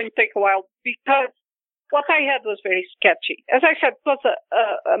it's going to take a while because what I had was very sketchy. As I said, it was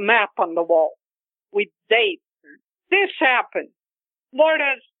a map on the wall with dates. This happened more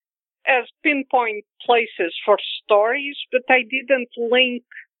as pinpoint places for stories, but I didn't link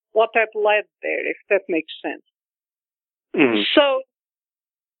what had led there, if that makes sense. Mm-hmm. So,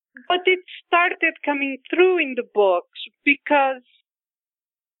 but it started coming through in the books because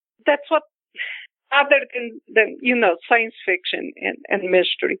that's what, other than science fiction and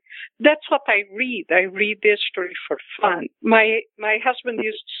mystery, that's what I read. I read history for fun. My husband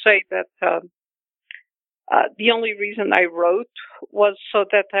used to say that the only reason I wrote was so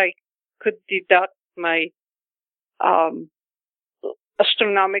that I could deduct my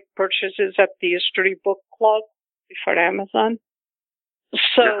astronomic purchases at the History Book Club for Amazon.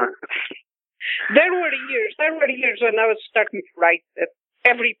 So there were years when I was starting to write that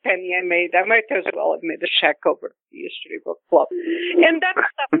every penny I made, I might as well have made a check over the History Book Club. And that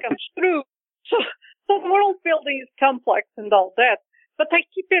stuff comes through. So the world building is complex and all that, but I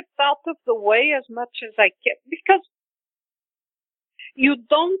keep it out of the way as much as I can because you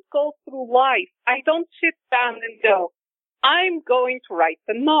don't go through life. I don't sit down and go, I'm going to write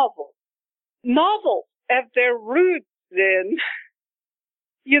a novel. Novels have their roots in,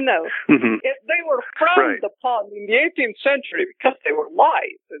 if they were frowned upon in the 18th century because they were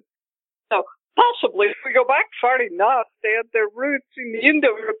lies. And so possibly if we go back far enough, they had their roots in the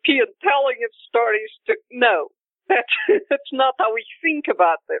Indo-European telling of stories. No, that's not how we think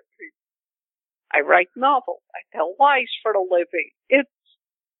about them. I write novels. I tell lies for a living.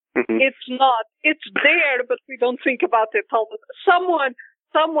 It's not. It's there, but we don't think about it all the time.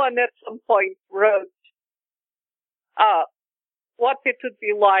 Someone at some point wrote what it would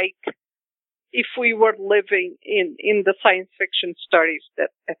be like if we were living in the science fiction stories that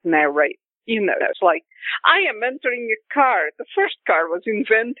narrate. It's like, I am entering a car. The first car was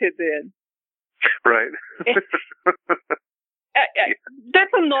invented in. Right. That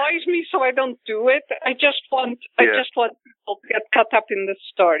annoys me, so I don't do it. I just want people to get caught up in the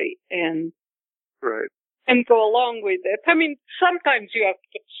story and go along with it. I mean, sometimes you have to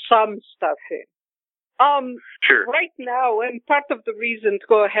put some stuff in. Sure. Right now, and part of the reason to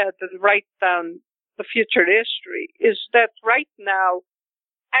go ahead and write down the future history is that right now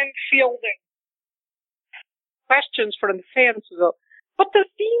I'm fielding questions from the fans who go, but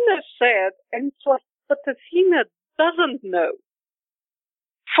Athena said, and it's like, but Athena doesn't know.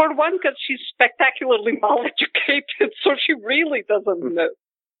 For one, because she's spectacularly well-educated, so she really doesn't know.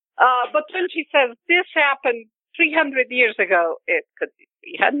 But when she says, this happened 300 years ago, it could be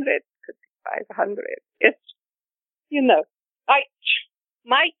 300, it could be 500. It's,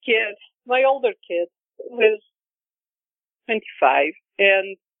 my older kid, who is 25,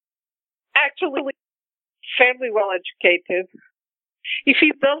 and actually fairly well-educated, if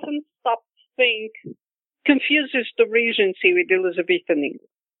he doesn't stop to think, confuses the Regency with Elizabethan England.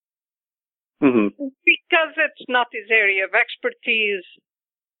 Mm-hmm. Because it's not his area of expertise.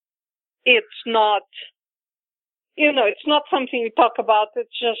 It's not, it's not something we talk about.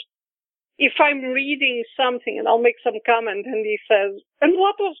 It's just, if I'm reading something and I'll make some comment and he says, and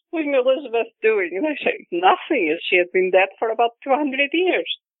what was Queen Elizabeth doing? And I say, nothing. She had been dead for about 200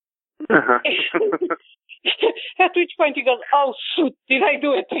 years. Uh-huh. At which point he goes, oh, shoot, did I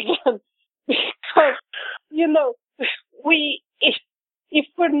do it again? Because, if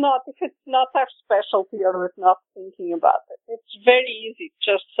it's not our specialty or we're not thinking about it, it's very easy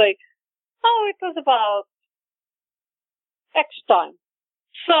to just say, oh, it was about X time.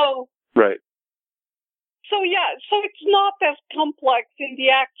 So, right. So it's not as complex in the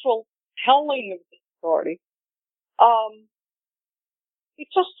actual telling of the story. It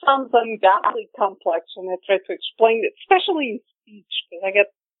just sounds ungodly complex when I try to explain it, especially in speech, because I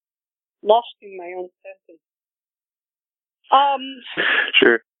get lost in my own sentence.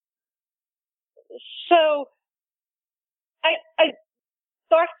 Sure. So,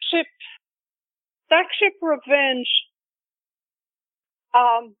 Darkship Revenge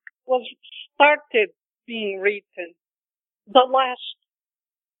was started being written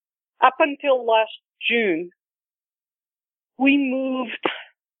up until last June. We moved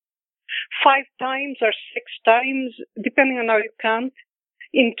 5 times or 6 times, depending on how you count,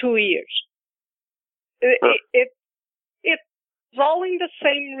 in 2 years. It's all in the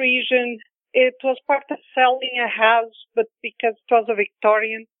same region. It was part of selling a house, but because it was a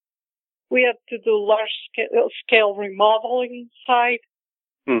Victorian, we had to do large-scale remodeling site.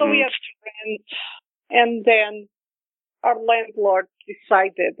 Mm-hmm. So we had to rent, and then our landlord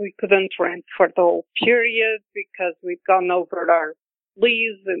decided we couldn't rent for the whole period because we'd gone over our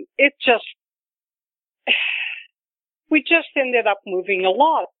lease, and we just ended up moving a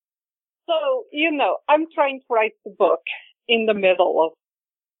lot. So, I'm trying to write the book in the middle of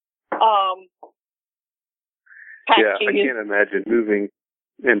packing. Yeah, I can't imagine moving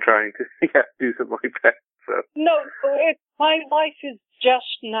and trying to do something like that. So. No, my life is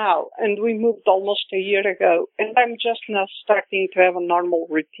just now, and we moved almost a year ago, and I'm just now starting to have a normal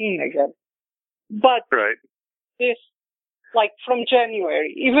routine again. But right. this, like from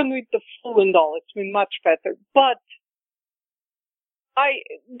January, even with the flu and all, it's been much better. But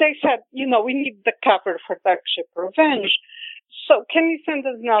they said, we need the cover for Darkship Revenge. So can you send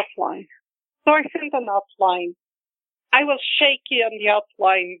us an outline? So I sent an outline. I was shaky on the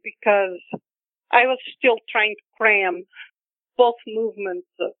outline because I was still trying to cram both movements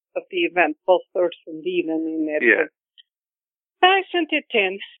of the event, both Earth and Liaden in it. Yeah. And I sent it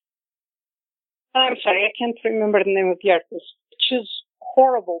in. I'm sorry, I can't remember the name of the artist, which is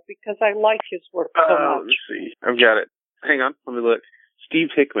horrible because I like his work so much. Let's see. I've got it. Hang on, let me look. Steve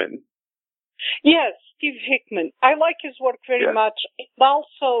Hickman. Yes, Steve Hickman. I like his work very much. And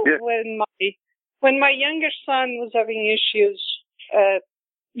also, when my younger son was having issues,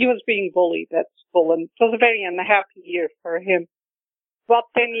 he was being bullied at school, and it was a very unhappy year for him. About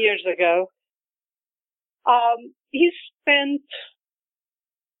 10 years ago, he spent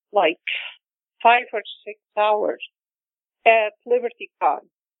like 5 or 6 hours at LibertyCon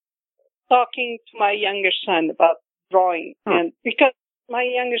talking to my younger son about drawing, and because my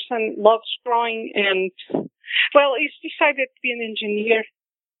younger son loves drawing, and he's decided to be an engineer,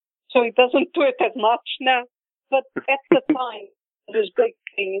 so he doesn't do it as much now. But at the time, it was a big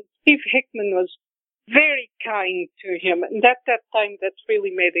thing. Steve Hickman was very kind to him, and at that time, that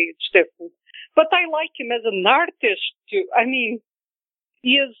really made a huge difference. But I like him as an artist too. I mean,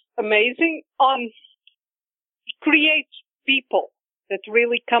 he is amazing. He creates people that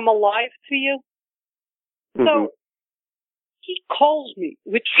really come alive to you. Mm-hmm. So he calls me,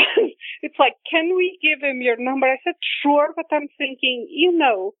 which it's like, can we give him your number? I said, sure, but I'm thinking,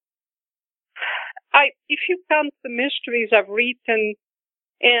 if you count the mysteries I've written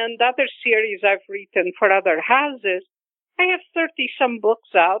and other series I've written for other houses, I have 30-some books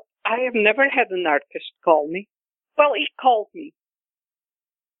out. I have never had an artist call me. Well, he called me.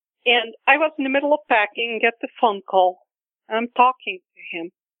 And I was in the middle of packing, get the phone call. I'm talking to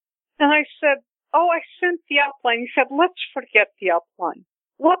him. And I said, I sent the outline. He said, let's forget the outline.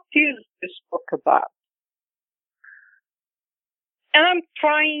 What is this book about? And I'm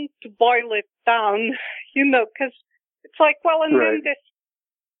trying to boil it down, because it's like,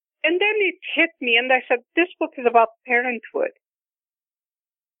 and then it hit me, and I said, this book is about parenthood,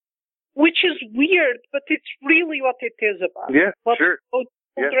 which is weird, but it's really what it is about. Yeah, sure.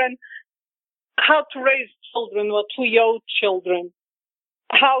 Children, how to raise children, what we owe children,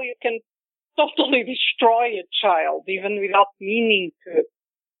 how you can totally destroy a child, even without meaning to.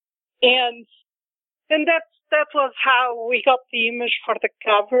 And that was how we got the image for the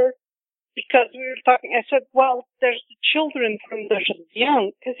cover, because we were talking. I said, there's the children from the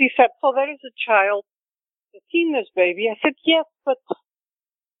young, because he said, there is a child, the teenage baby. I said, yes, but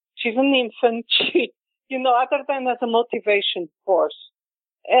she's an infant. She, other than as a motivation force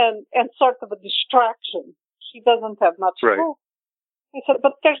and sort of a distraction, she doesn't have much hope. I said,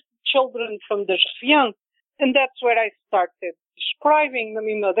 but there's children from the young, and that's where I started describing them.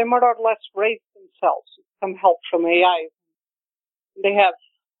 They more or less raise themselves with some help from AI. They have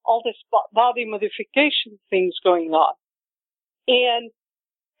all this body modification things going on, and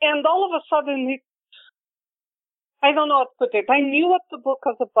all of a sudden, I don't know what to put it. I knew what the book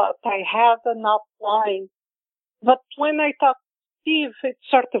was about. I had an outline, but when I talked to Steve, it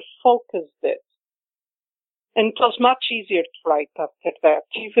sort of focused it. And it was much easier to write after that,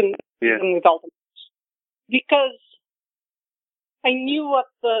 even with all the books. Because I knew what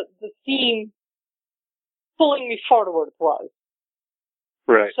the theme pulling me forward was.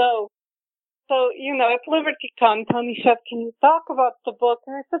 Right. So at LibertyCon, Tony said, can you talk about the book?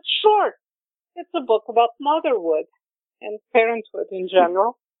 And I said, sure. It's a book about motherhood and parenthood in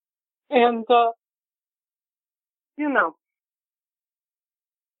general. And,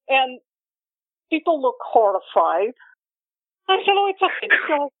 and people look horrified. I said, it's okay. It's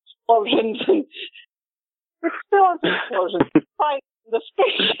still explosions. It's still explosions. Fight the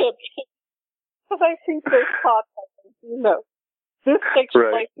spaceship. Because I think they thought, this takes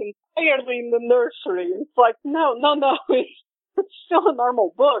place entirely in the nursery. It's like, no. It's still a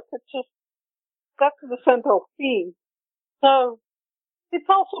normal book. It's just that's the central theme. So it's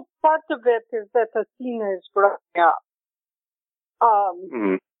also part of it is that Athena is growing up.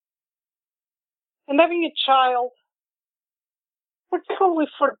 And having a child, particularly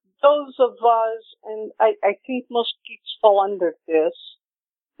for those of us, and I think most kids fall under this,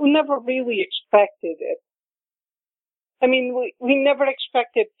 who never really expected it. I mean, we never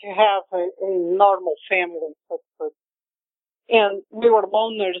expected to have a normal family, and we were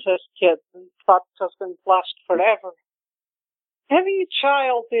loners as kids and thought it was going to last forever. Having a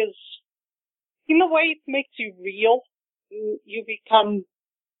child is, in a way, it makes you real. You become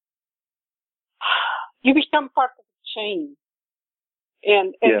part of the chain,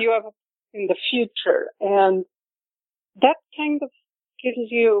 and you have in the future, and that kind of gives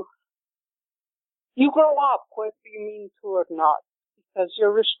you grow up, whether you mean to or not, because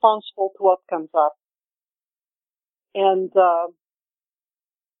you're responsible to what comes up, and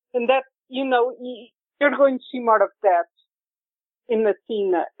that you're going to see more of that in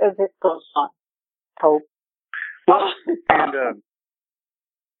Athena as it goes on. Hope. Well,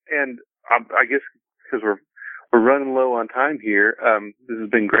 and I guess because we're running low on time here, this has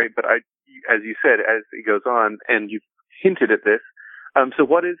been great. But as you said, as it goes on, and you've hinted at this, so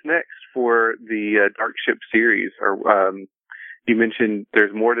what is next for the Darkship series? Or you mentioned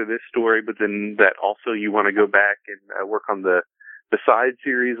there's more to this story, but then that also you want to go back and work on the side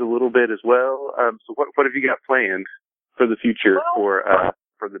series a little bit as well. So what have you got planned for the future for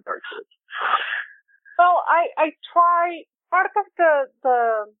the Darkship? Well, I try part of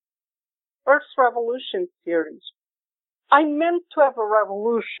the Earth's Revolution series. I meant to have a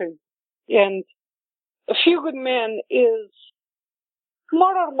revolution, and A Few Good Men is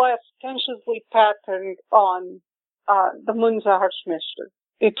more or less consciously patterned on the Moon's Archmaster.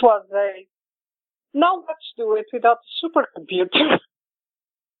 It was now let's do it without a supercomputer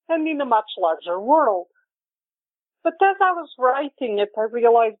and in a much larger world. But as I was writing it, I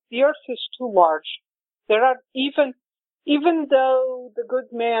realized the Earth is too large. There are even though the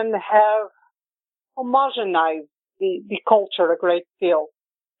good men have homogenized the culture a great deal,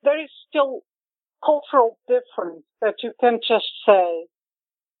 there is still cultural difference that you can't just say,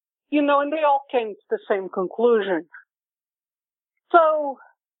 and they all came to the same conclusion. So,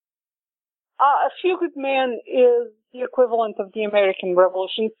 A Few Good Men is the equivalent of the American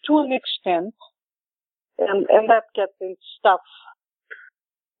Revolution to an extent, and that gets into stuff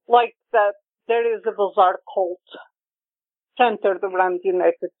like that. There is a bizarre cult centered around the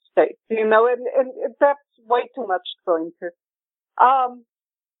United States, and that's way too much to go into.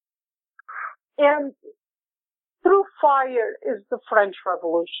 And Through Fire is the French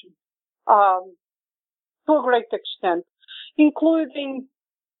Revolution, to a great extent, including,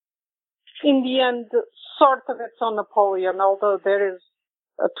 in the end, sort of its own Napoleon, although there is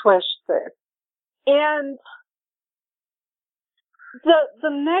a twist there. And the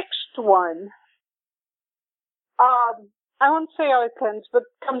next one, I won't say how it ends, but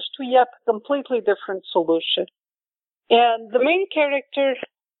comes to yet a completely different solution. And the main character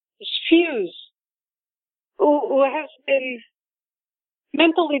is Fuse, who has been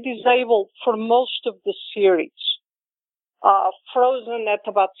mentally disabled for most of the series, frozen at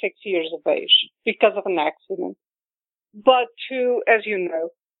about 6 years of age because of an accident. But who, as you know,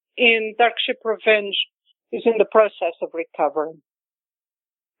 in Darkship Revenge, is in the process of recovering.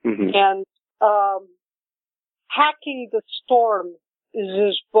 Mm-hmm. And Hacking the Storm is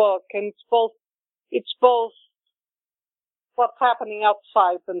his book, and it's both what's happening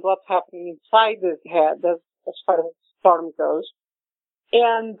outside and what's happening inside his head as far as the storm goes.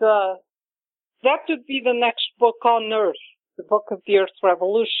 And that would be the next book on Earth, the book of the Earth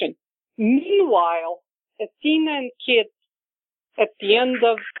Revolution. Meanwhile, Athena and Kit, at the end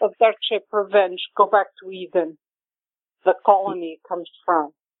of Darkship Revenge, go back to Eden, the colony it comes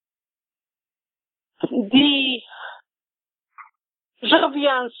from. The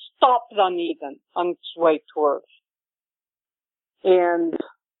Jovian stopped on Eden on its way to Earth. And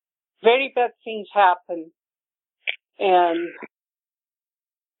very bad things happen. And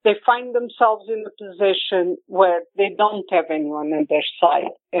they find themselves in a position where they don't have anyone on their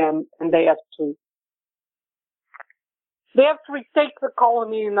side. And they have to retake the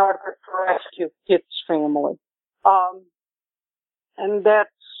colony in order to rescue Kit's family. And that's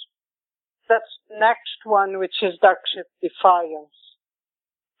the next one, which is Darkship Defiance.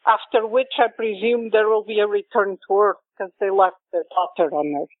 After which I presume there will be a return to Earth because they left their daughter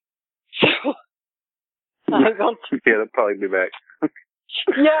on Earth. So I don't. Yeah, they'll probably be back.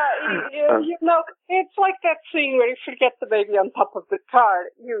 Yeah, it's like that scene where you forget the baby on top of the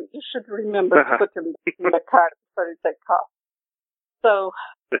car. You should remember to put him in the car before you take off. So.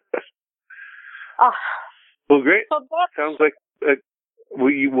 Well, great. So that's, Sounds like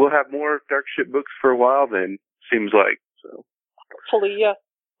we'll have more Darkship books for a while then, seems like. So. hopefully, yes.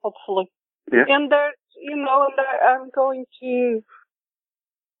 Hopefully. Yeah. And there's, and I'm going to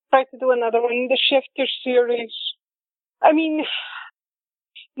try to do another one in the Shifter series. I mean,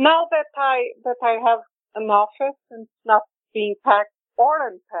 now that I have an office and it's not being packed or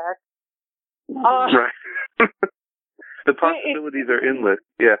unpacked. Right. The possibilities are endless.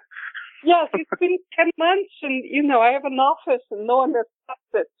 Yeah. Yes, it's been 10 months and, I have an office and no one has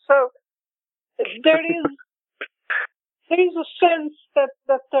touched it. So there is a sense that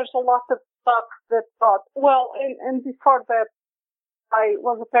there's a lot of stuff that thought, and before that, I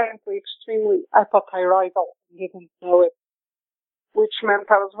was apparently extremely hypothyroidal and didn't know it, which meant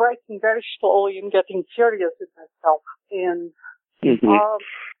I was writing very slowly and getting furious with myself. And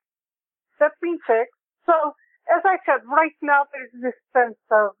that's been fixed. So, as I said, right now there's this sense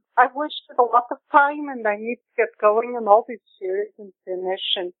of I've wasted a lot of time and I need to get going on all these series and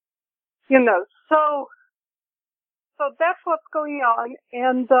finish and, so that's what's going on.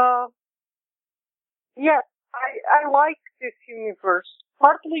 And, I like this universe,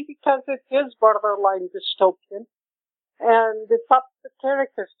 partly because it is borderline dystopian, and it's up to the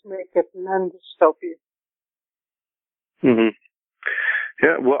characters to make it non-dystopian. Mm-hmm.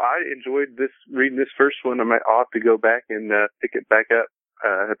 Yeah, well, I enjoyed reading this first one. I'll have to go back and pick it back up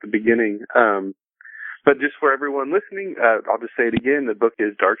at the beginning. But just for everyone listening, I'll just say it again. The book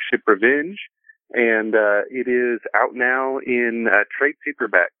is Darkship Revenge, and it is out now in trade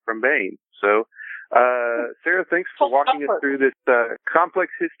paperback from Baen. So, Sarah, thanks for walking us through this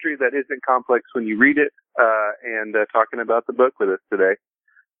complex history that isn't complex when you read it, and talking about the book with us today.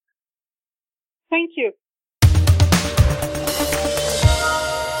 Thank you.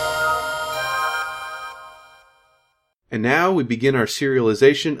 And now we begin our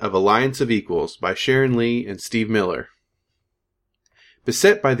serialization of Alliance of Equals by Sharon Lee and Steve Miller.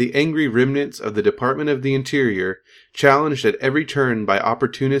 Beset by the angry remnants of the Department of the Interior, challenged at every turn by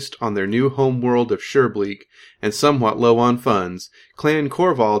opportunists on their new home world of Sherbleak, and somewhat low on funds, Clan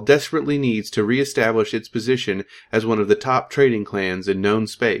Corval desperately needs to re-establish its position as one of the top trading clans in known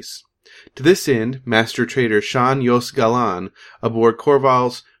space. To this end, Master Trader Sean Yos Galan, aboard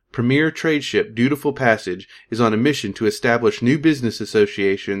Corval's premier trade ship Dutiful Passage, is on a mission to establish new business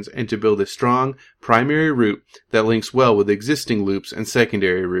associations and to build a strong primary route that links well with existing loops and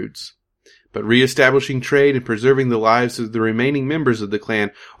secondary routes. But re-establishing trade and preserving the lives of the remaining members of the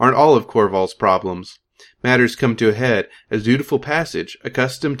clan aren't all of Corval's problems. Matters come to a head as Dutiful Passage,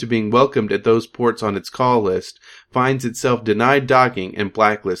 accustomed to being welcomed at those ports on its call list, finds itself denied docking and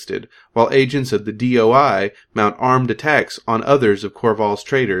blacklisted, while agents of the DOI mount armed attacks on others of Corval's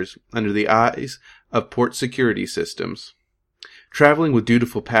traders under the eyes of port security systems. Traveling with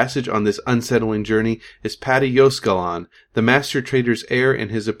Dutiful Passage on this unsettling journey is Paddy Yoskalan, the master trader's heir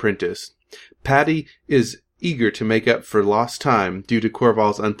and his apprentice. Paddy is eager to make up for lost time due to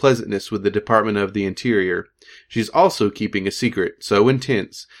Corval's unpleasantness with the Department of the Interior. She's also keeping a secret so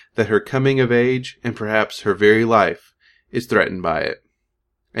intense that her coming of age, and perhaps her very life, is threatened by it.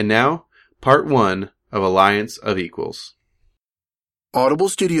 And now, Part 1 of Alliance of Equals. Audible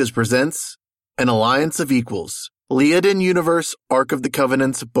Studios presents An Alliance of Equals, Liaden Universe, Ark of the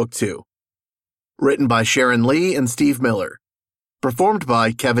Covenants, Book 2. Written by Sharon Lee and Steve Miller. Performed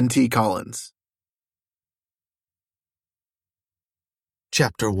by Kevin T. Collins.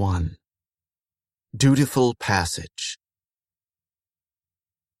 Chapter 1. Dutiful Passage.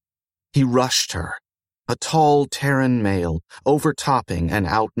 He rushed her, a tall Terran male, overtopping and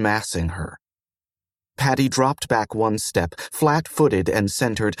outmassing her. Paddy dropped back one step, flat-footed and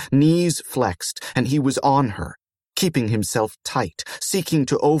centered, knees flexed, and he was on her, keeping himself tight, seeking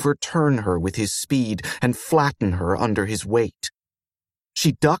to overturn her with his speed and flatten her under his weight.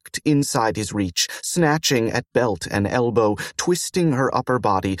 She ducked inside his reach, snatching at belt and elbow, twisting her upper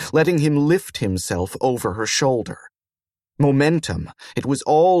body, letting him lift himself over her shoulder. Momentum. It was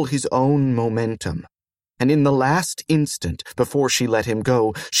all his own momentum. And in the last instant, before she let him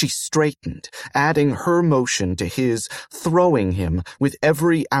go, she straightened, adding her motion to his, throwing him with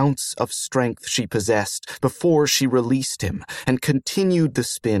every ounce of strength she possessed before she released him, and continued the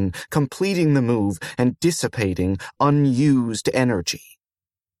spin, completing the move and dissipating unused energy.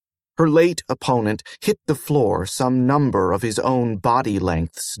 Her late opponent hit the floor some number of his own body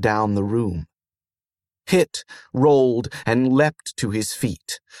lengths down the room. Hit, rolled, and leapt to his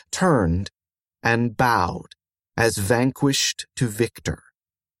feet, turned, and bowed, as vanquished to victor.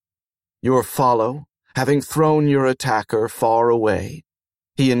 "Your follow, having thrown your attacker far away?"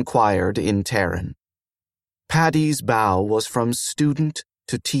 he inquired in Terran. Paddy's bow was from student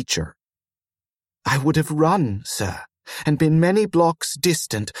to teacher. I would have run, sir, and been many blocks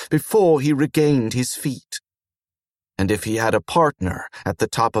distant before he regained his feet. And if he had a partner at the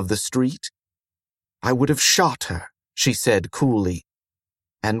top of the street, I would have shot her, she said coolly,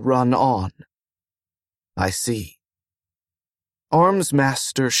 and run on. I see.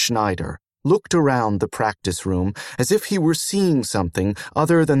 Arms-Master Schneider looked around the practice room as if he were seeing something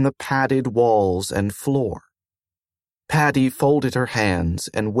other than the padded walls and floor. Patty folded her hands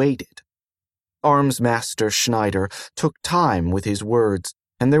and waited. Arms-Master Schneider took time with his words,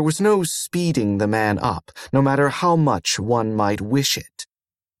 and there was no speeding the man up, no matter how much one might wish it.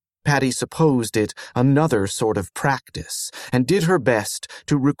 Patty supposed it another sort of practice, and did her best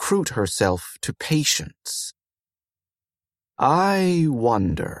to recruit herself to patience. I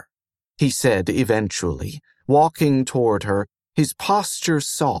wonder, he said eventually, walking toward her, his posture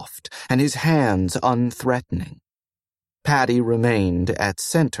soft and his hands unthreatening. Patty remained at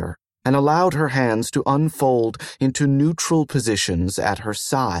center and allowed her hands to unfold into neutral positions at her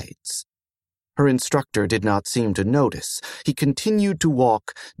sides. Her instructor did not seem to notice. He continued to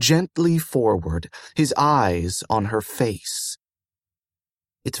walk gently forward, his eyes on her face.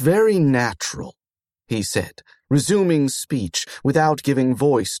 It's very natural, he said, resuming speech without giving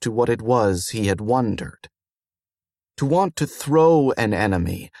voice to what it was he had wondered. To want to throw an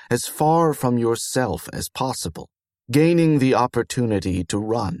enemy as far from yourself as possible, gaining the opportunity to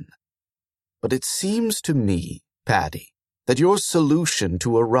run. But it seems to me, Patty, that your solution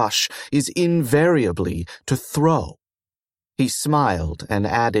to a rush is invariably to throw. He smiled and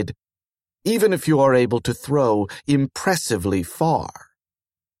added, even if you are able to throw impressively far.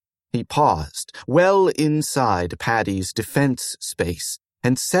 He paused, well inside Patty's defense space,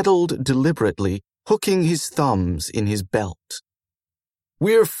 and settled deliberately, hooking his thumbs in his belt.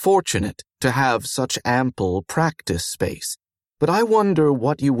 We're fortunate to have such ample practice space, but I wonder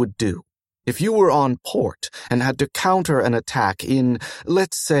what you would do if you were on port and had to counter an attack in,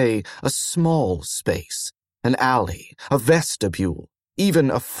 let's say, a small space, an alley, a vestibule, even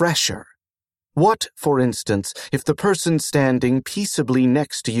a fresher. What, for instance, if the person standing peaceably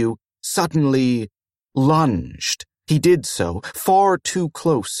next to you suddenly lunged? He did so, far too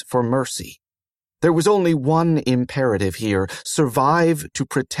close for mercy. There was only one imperative here: survive to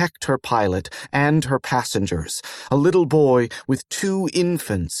protect her pilot and her passengers, a little boy with 2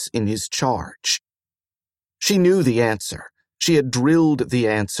 infants in his charge. She knew the answer. She had drilled the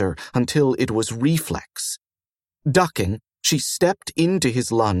answer until it was reflex. Ducking, she stepped into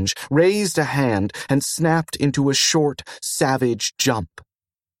his lunge, raised a hand, and snapped into a short, savage jump.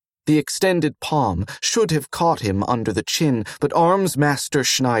 The extended palm should have caught him under the chin, but Arms-Master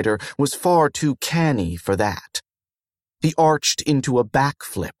Schneider was far too canny for that. He arched into a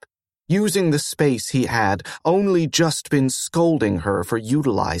backflip, using the space he had only just been scolding her for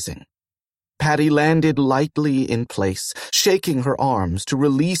utilizing. Patty landed lightly in place, shaking her arms to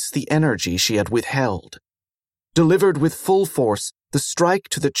release the energy she had withheld. Delivered with full force, the strike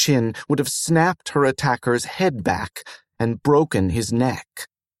to the chin would have snapped her attacker's head back and broken his neck.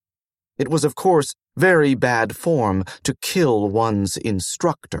 It was, of course, very bad form to kill one's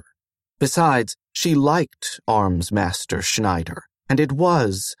instructor. Besides, she liked Arms-Master Schneider, and it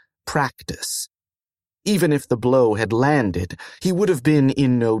was practice. Even if the blow had landed, he would have been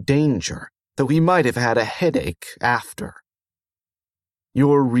in no danger, though he might have had a headache after.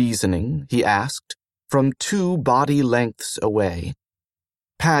 Your reasoning, he asked, from 2 body lengths away.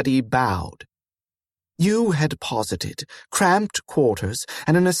 Patty bowed. You had posited cramped quarters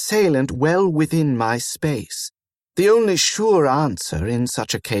and an assailant well within my space. The only sure answer in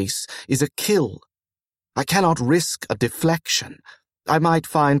such a case is a kill. I cannot risk a deflection. I might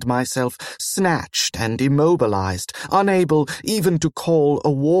find myself snatched and immobilized, unable even to call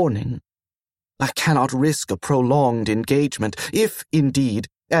a warning. I cannot risk a prolonged engagement if, indeed,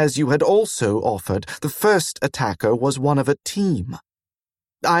 as you had also offered, the first attacker was one of a team.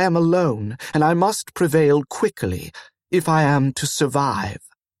 I am alone, and I must prevail quickly if I am to survive.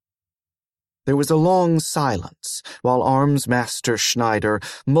 There was a long silence while Arms-Master Schneider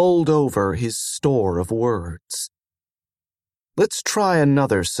mulled over his store of words. Let's try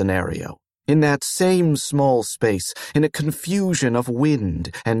another scenario. In that same small space, in a confusion of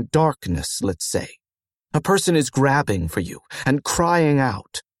wind and darkness, let's say. A person is grabbing for you and crying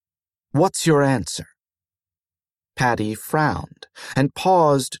out. What's your answer? Patty frowned and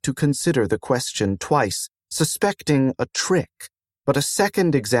paused to consider the question twice, suspecting a trick, but a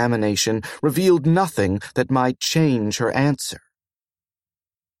second examination revealed nothing that might change her answer.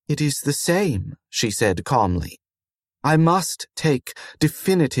 It is the same, she said calmly. I must take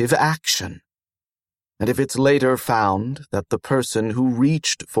definitive action. And if it's later found that the person who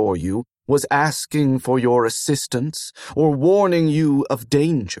reached for you was asking for your assistance or warning you of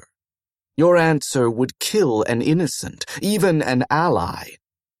danger. Your answer would kill an innocent, even an ally,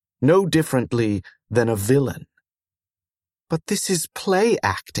 no differently than a villain. But this is play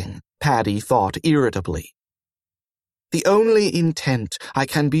acting, Patty thought irritably. The only intent I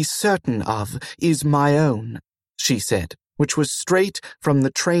can be certain of is my own, she said, which was straight from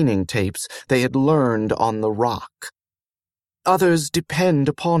the training tapes they had learned on the rock. Others depend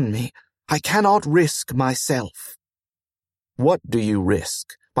upon me. I cannot risk myself. What do you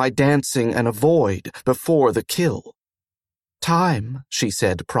risk by dancing an avoid before the kill? Time, she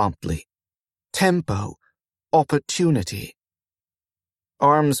said promptly. Tempo. Opportunity.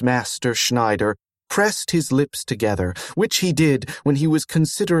 Armsmaster Schneider pressed his lips together, which he did when he was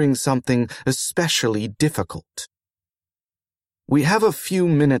considering something especially difficult. We have a few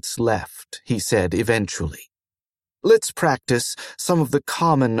minutes left, he said eventually. Let's practice some of the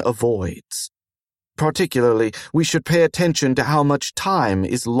common avoids. Particularly, we should pay attention to how much time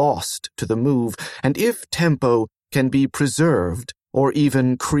is lost to the move and if tempo can be preserved or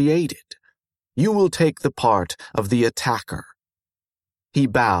even created. You will take the part of the attacker. He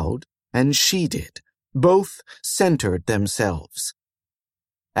bowed, and she did. Both centered themselves.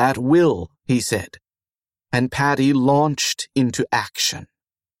 At will, he said, and Patty launched into action.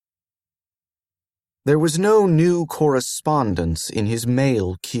 There was no new correspondence in his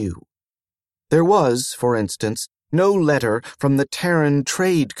mail queue. There was, for instance, no letter from the Terran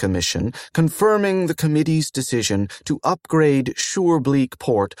Trade Commission confirming the committee's decision to upgrade Surebleak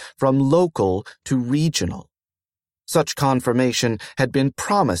Port from local to regional. Such confirmation had been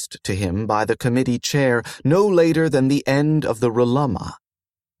promised to him by the committee chair no later than the end of the Relumma,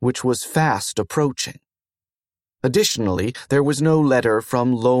 which was fast approaching. Additionally, there was no letter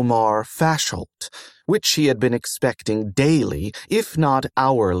from Lomar Fasholt, which he had been expecting daily, if not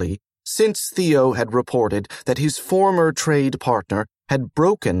hourly, since Theo had reported that his former trade partner had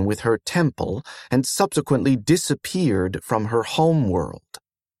broken with her temple and subsequently disappeared from her homeworld.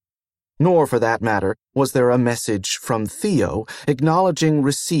 Nor, for that matter, was there a message from Theo acknowledging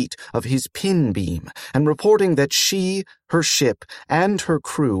receipt of his pin beam and reporting that she, her ship, and her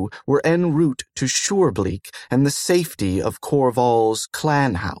crew were en route to Surebleak and the safety of Corval's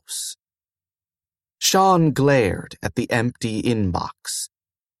clan house. Sean glared at the empty inbox.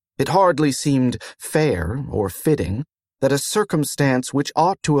 It hardly seemed fair or fitting that a circumstance which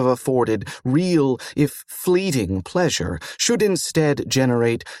ought to have afforded real, if fleeting, pleasure should instead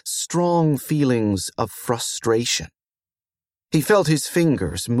generate strong feelings of frustration. He felt his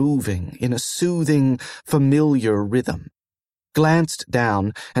fingers moving in a soothing, familiar rhythm, glanced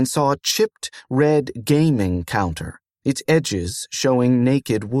down and saw a chipped red gaming counter, its edges showing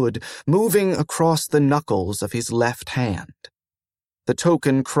naked wood, moving across the knuckles of his left hand. The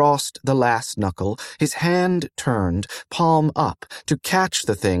token crossed the last knuckle, his hand turned, palm up, to catch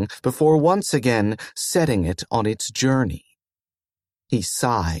the thing before once again setting it on its journey. He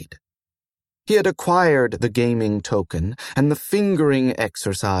sighed. He had acquired the gaming token and the fingering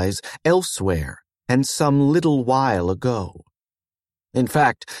exercise elsewhere and some little while ago. In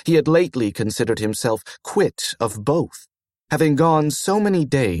fact, he had lately considered himself quit of both, having gone so many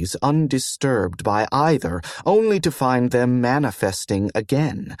days undisturbed by either, only to find them manifesting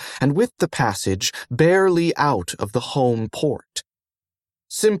again, and with the passage barely out of the home port.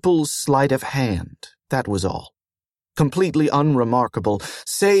 Simple sleight of hand, that was all. Completely unremarkable,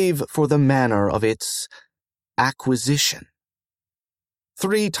 save for the manner of its acquisition.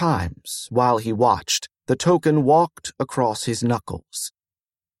 3 times, while he watched, the token walked across his knuckles.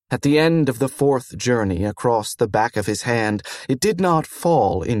 At the end of the 4th journey across the back of his hand, it did not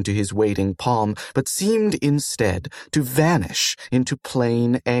fall into his waiting palm, but seemed instead to vanish into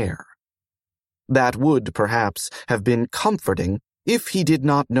plain air. That would, perhaps, have been comforting if he did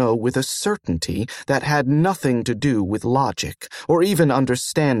not know with a certainty that had nothing to do with logic, or even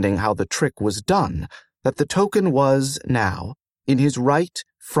understanding how the trick was done, that the token was, now, in his right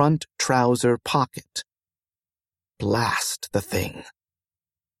front trouser pocket. Blast the thing.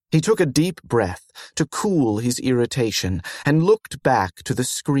 He took a deep breath to cool his irritation and looked back to the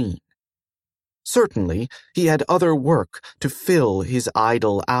screen. Certainly, he had other work to fill his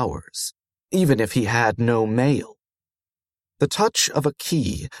idle hours, even if he had no mail. The touch of a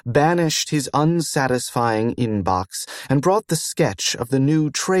key banished his unsatisfying inbox and brought the sketch of the new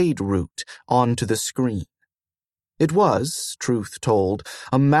trade route onto the screen. It was, truth told,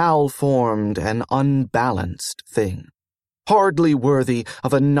 a malformed and unbalanced thing. Hardly worthy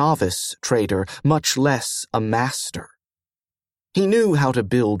of a novice trader, much less a master. He knew how to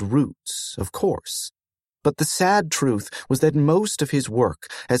build routes, of course. But the sad truth was that most of his work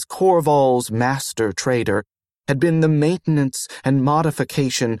as Corval's master trader had been the maintenance and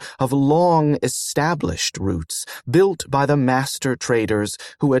modification of long-established routes built by the master traders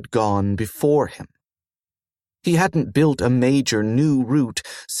who had gone before him. He hadn't built a major new route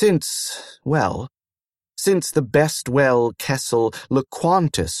since the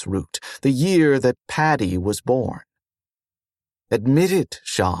Bestwell-Kessel-LeQuantus route, the year that Paddy was born. "Admit it,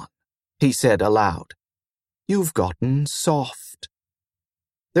 Sean," he said aloud. "You've gotten soft."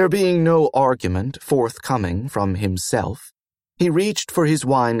 There being no argument forthcoming from himself, he reached for his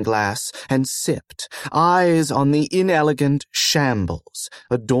wine-glass and sipped, eyes on the inelegant shambles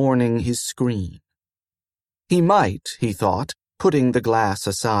adorning his screen. He might, he thought, putting the glass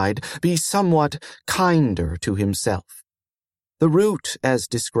aside, be somewhat kinder to himself. The route, as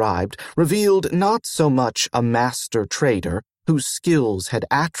described, revealed not so much a master trader whose skills had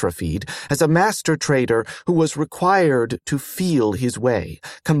atrophied as a master trader who was required to feel his way,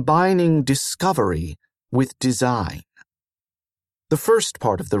 combining discovery with design. The first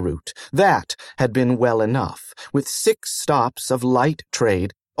part of the route, that had been well enough, with 6 stops of light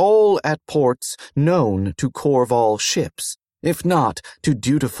trade, all at ports known to Corval ships, if not to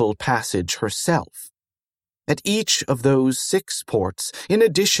Dutiful Passage herself. At each of those 6 ports, in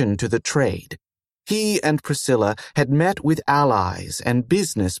addition to the trade, he and Priscilla had met with allies and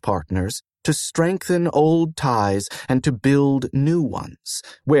business partners to strengthen old ties and to build new ones,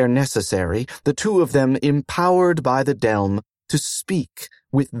 where necessary, the two of them empowered by the Delm to speak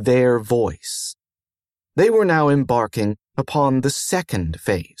with their voice. They were now embarking upon the second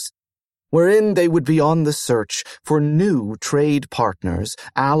phase, wherein they would be on the search for new trade partners,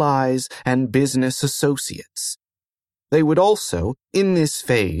 allies, and business associates. They would also, in this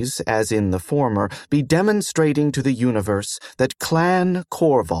phase as in the former, be demonstrating to the universe that Clan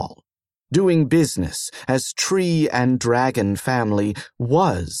Corval, doing business as Tree and Dragon family,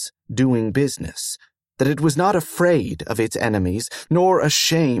 was doing business, that it was not afraid of its enemies nor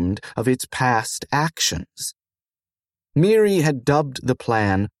ashamed of its past actions. Miri had dubbed the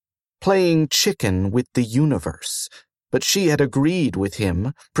plan playing chicken with the universe, but she had agreed with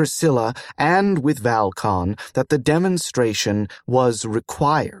him, Priscilla, and with Valcon that the demonstration was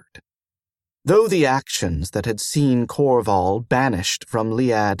required. Though the actions that had seen Corval banished from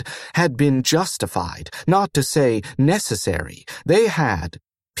Liad had been justified, not to say necessary, they had,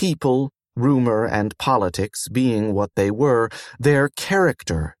 people, rumor, and politics being what they were, their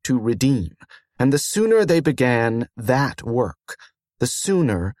character to redeem, and the sooner they began that work, the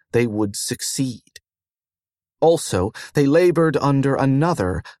sooner they would succeed. Also, they labored under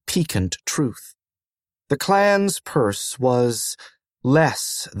another piquant truth. The clan's purse was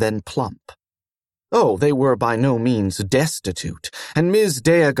less than plump. Oh, they were by no means destitute, and Ms.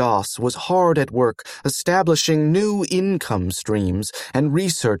 Deagos was hard at work establishing new income streams and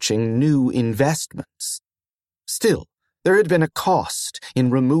researching new investments. Still, there had been a cost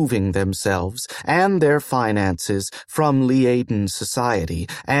in removing themselves and their finances from Liaden society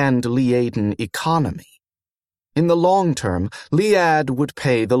and Liaden economy. In the long term, Liad would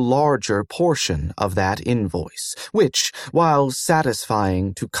pay the larger portion of that invoice, which, while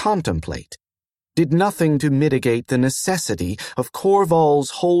satisfying to contemplate, did nothing to mitigate the necessity of Corval's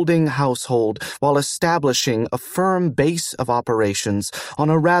holding household while establishing a firm base of operations on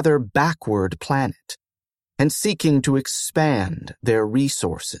a rather backward planet, and seeking to expand their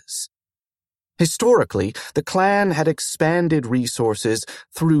resources. Historically, the clan had expanded resources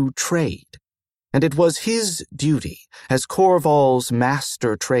through trade, and it was his duty as Corval's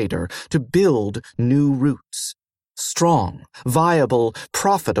master trader to build new routes, strong, viable,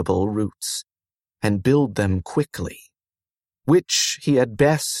 profitable routes, and build them quickly, which he had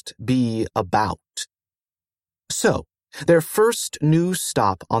best be about. So, their first new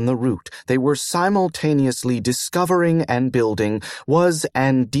stop on the route they were simultaneously discovering and building was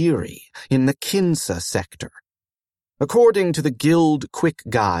Andiri in the Kinsa sector. According to the Guild Quick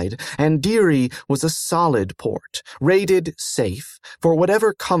Guide, Andiri was a solid port, rated safe for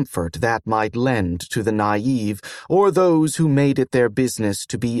whatever comfort that might lend to the naive or those who made it their business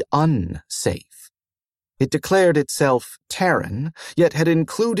to be unsafe. It declared itself Terran, yet had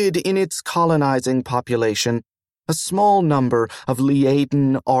included in its colonizing population a small number of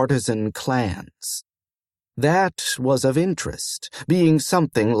Liaden artisan clans. That was of interest, being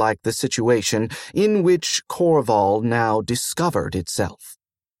something like the situation in which Corval now discovered itself.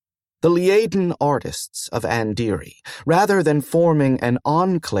 The Liaden artists of Andiri, rather than forming an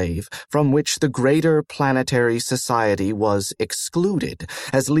enclave from which the greater planetary society was excluded,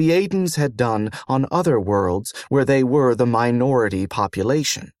 as Liadens had done on other worlds where they were the minority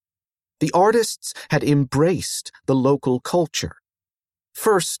population, The artists had embraced the local culture.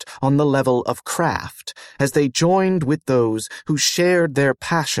 First, on the level of craft, as they joined with those who shared their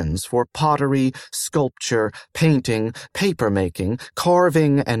passions for pottery, sculpture, painting, papermaking,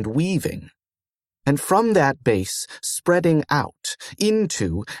 carving, and weaving. And from that base, spreading out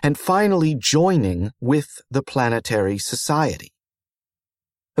into and finally joining with the planetary society.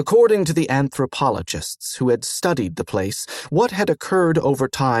 According to the anthropologists who had studied the place, what had occurred over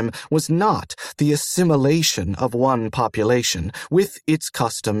time was not the assimilation of one population with its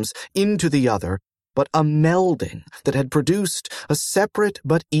customs into the other, but a melding that had produced a separate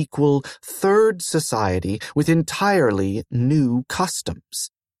but equal third society with entirely new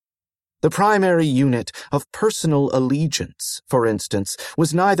customs. The primary unit of personal allegiance, for instance,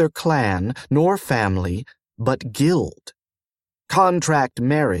 was neither clan nor family, but guild. Contract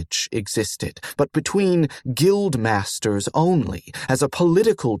marriage existed, but between guild masters only, as a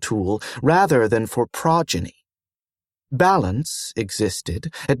political tool rather than for progeny. Balance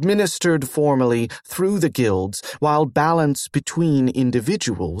existed, administered formally through the guilds, while balance between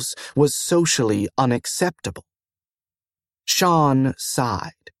individuals was socially unacceptable. Sharon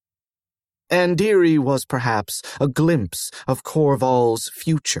sighed. Andiri was perhaps a glimpse of Corval's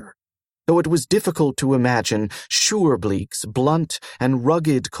future, though it was difficult to imagine Surebleak's blunt and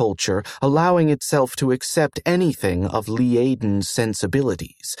rugged culture allowing itself to accept anything of Liaden's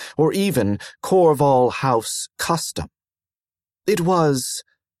sensibilities, or even Corval House custom. It was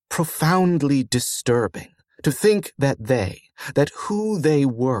profoundly disturbing to think that who they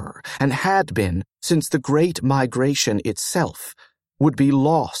were and had been since the Great Migration itself, would be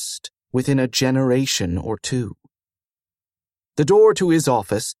lost within a generation or two. The door to his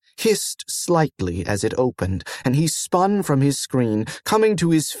office hissed slightly as it opened, and he spun from his screen, coming to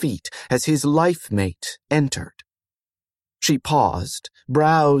his feet as his life-mate entered. She paused,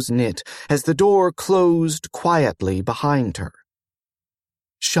 brows knit, as the door closed quietly behind her.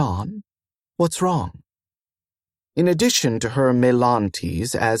 "Shawn, what's wrong?" In addition to her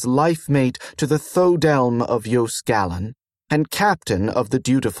Melantes as life-mate to the Thodelm of Yosgallan and captain of the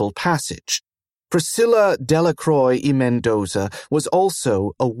Dutiful Passage, Priscilla Delacroix y Mendoza was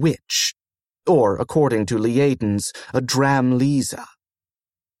also a witch, or, according to Liaden's, a Dramlisa.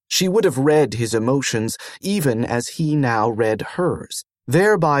 She would have read his emotions even as he now read hers,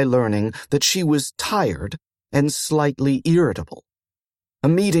 thereby learning that she was tired and slightly irritable. A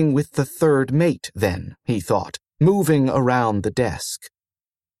meeting with the third mate, then, he thought, moving around the desk.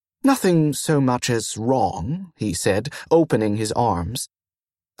 "Nothing so much as wrong," he said, opening his arms.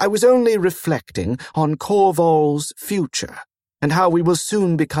 "I was only reflecting on Corval's future, and how we will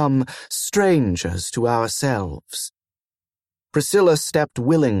soon become strangers to ourselves." Priscilla stepped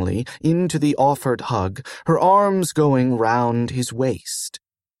willingly into the offered hug, her arms going round his waist.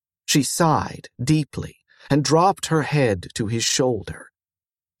 She sighed deeply and dropped her head to his shoulder.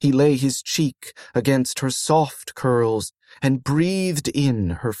 He lay his cheek against her soft curls and breathed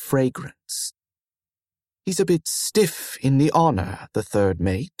in her fragrance. "He's a bit stiff in the honor, the third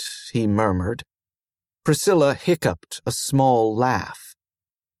mate," he murmured. Priscilla hiccuped a small laugh.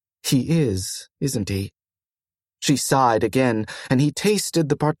 "He is, isn't he?" She sighed again, and he tasted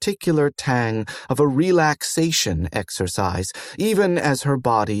the particular tang of a relaxation exercise, even as her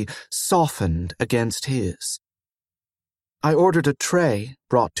body softened against his. "I ordered a tray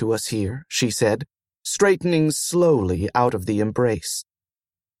brought to us here," she said, straightening slowly out of the embrace.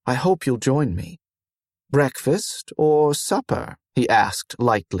 "I hope you'll join me." "Breakfast or supper?" he asked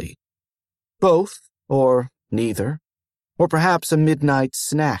lightly. "Both, or neither. Or perhaps a midnight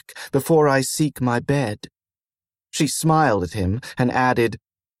snack before I seek my bed." She smiled at him and added,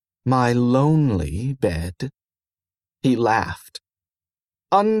 "My lonely bed." He laughed.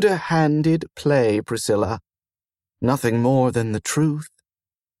 "Underhanded play, Priscilla. Nothing more than the truth."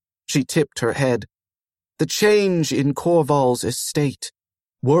 She tipped her head. "The change in Corval's estate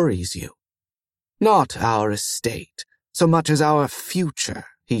worries you." "Not our estate, so much as our future,"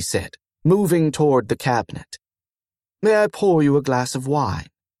 he said, moving toward the cabinet. "May I pour you a glass of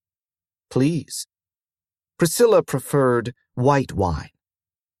wine?" "Please." Priscilla preferred white wine.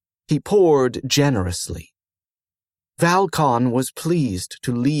 He poured generously. Valcon was pleased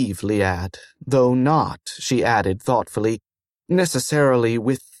to leave Liad, though not, she added thoughtfully, necessarily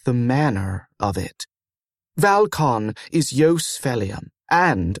with the manner of it. Valcon is Yosfelium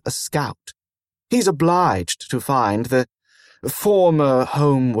and a scout. He's obliged to find the former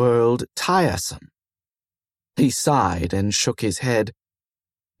homeworld tiresome. He sighed and shook his head.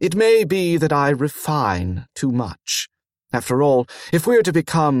 "It may be that I refine too much. After all, if we're to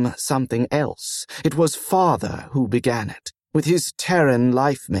become something else, it was Father who began it, with his Terran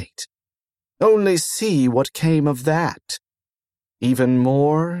life-mate. Only see what came of that. Even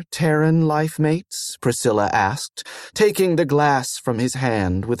more Terran life mates? Priscilla asked, taking the glass from his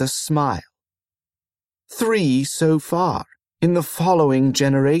hand with a smile. 3 so far, in the following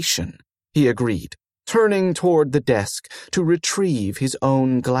generation, he agreed, turning toward the desk to retrieve his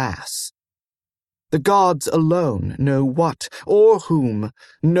own glass. The gods alone know what or whom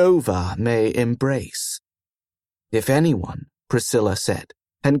Nova may embrace. If anyone, Priscilla said,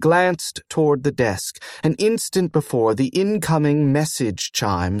 and glanced toward the desk an instant before the incoming message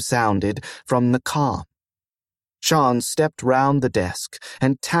chime sounded from the comm. Sharon stepped round the desk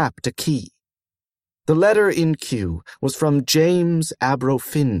and tapped a key. The letter in queue was from James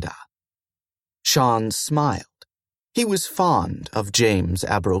Abrofinda. Sharon smiled. He was fond of James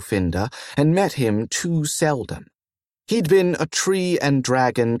Abrofinda and met him too seldom. He'd been a tree and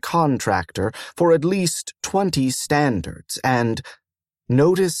dragon contractor for at least 20 standards and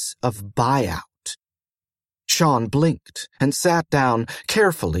notice of buyout. Sharon blinked and sat down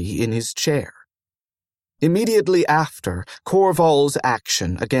carefully in his chair. Immediately after Korval's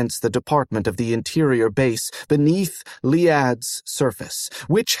action against the Department of the Interior base beneath Liad's surface,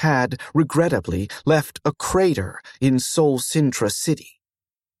 which had, regrettably, left a crater in Sol Sintra City.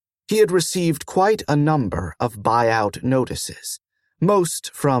 He had received quite a number of buyout notices,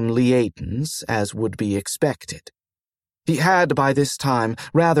 most from Liadens, as would be expected. He had, by this time,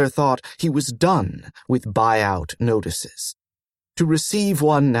 rather thought he was done with buyout notices. To receive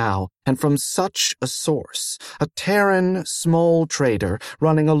one now, and from such a source, a Terran small trader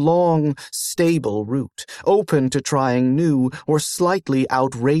running a long, stable route, open to trying new or slightly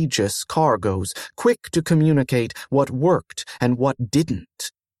outrageous cargoes, quick to communicate what worked and what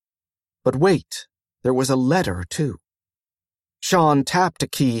didn't. But wait, there was a letter, too. Sharon tapped a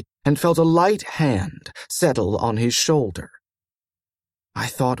key and felt a light hand settle on his shoulder. "I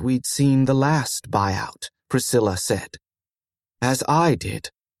thought we'd seen the last buyout," Priscilla said. "As I did.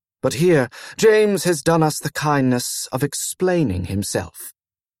 But here, James has done us the kindness of explaining himself."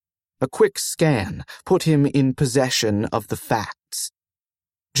 A quick scan put him in possession of the facts.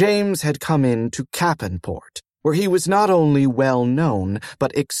 James had come in to Cappenport, where he was not only well known,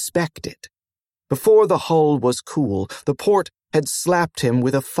 but expected. Before the hull was cool, the port had slapped him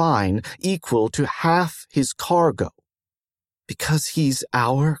with a fine equal to half his cargo. "Because he's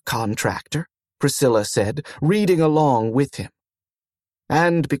our contractor," Priscilla said, reading along with him.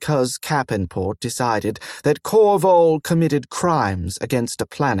 "And because Cappenport decided that Korval committed crimes against a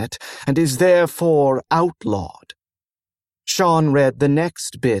planet and is therefore outlawed." Sharon read the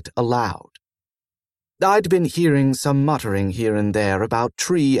next bit aloud. "I'd been hearing some muttering here and there about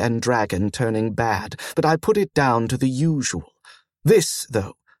tree and dragon turning bad, but I put it down to the usual. This,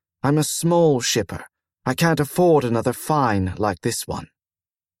 though, I'm a small shipper. I can't afford another fine like this one.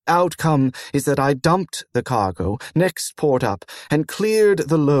 Outcome is that I dumped the cargo next port up and cleared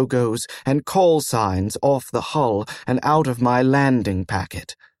the logos and call signs off the hull and out of my landing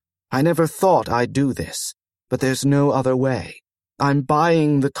packet. I never thought I'd do this, but there's no other way. I'm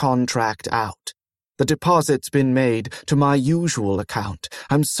buying the contract out. The deposit's been made to my usual account.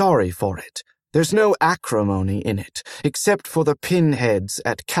 I'm sorry for it. There's no acrimony in it, except for the pinheads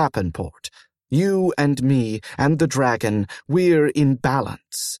at Cappenport. You and me and the dragon, we're in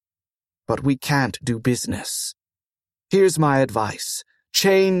balance. But we can't do business. Here's my advice.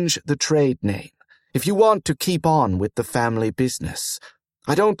 Change the trade name, if you want to keep on with the family business.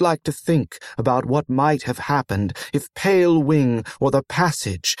 I don't like to think about what might have happened if Pale Wing or the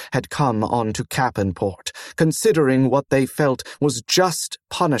Passage had come onto Cappenport, considering what they felt was just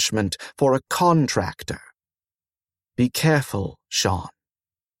punishment for a contractor. Be careful, Sharon."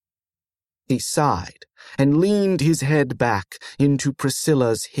 He sighed and leaned his head back into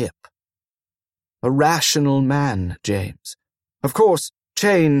Priscilla's hip. "A rational man, James. Of course,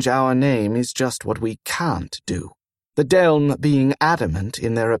 change our name is just what we can't do. The Delm being adamant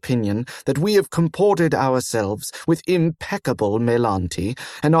in their opinion that we have comported ourselves with impeccable melanti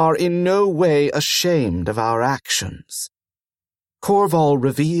and are in no way ashamed of our actions. Korval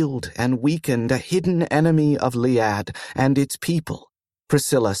revealed and weakened a hidden enemy of Liad and its people,"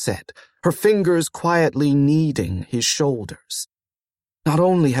 Priscilla said, her fingers quietly kneading his shoulders. "Not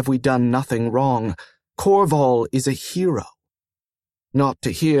only have we done nothing wrong, Korval is a hero. Not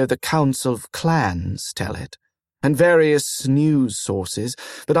to hear the Council of Clans tell it, and various news sources,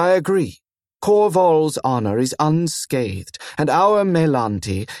 but I agree. Korval's honor is unscathed, and our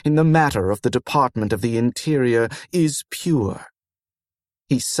melanti in the matter of the Department of the Interior is pure."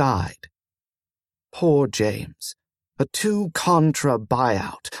 He sighed. Poor James. A 2-contra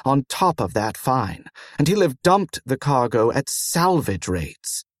buyout on top of that fine, and he'll have dumped the cargo at salvage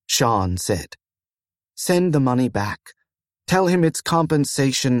rates. Sharon said. Send the money back. Tell him it's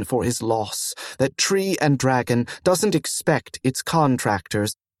compensation for his loss, that Tree and Dragon doesn't expect its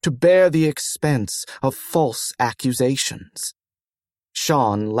contractors to bear the expense of false accusations.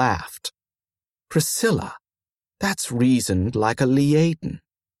 Sharon laughed. Priscilla, that's reasoned like a Liaden.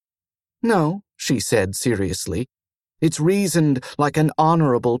 No, she said seriously. It's reasoned like an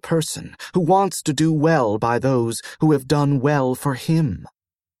honorable person who wants to do well by those who have done well for him.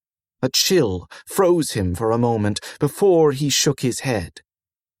 A chill froze him for a moment before he shook his head.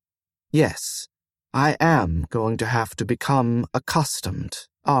 Yes, I am going to have to become accustomed,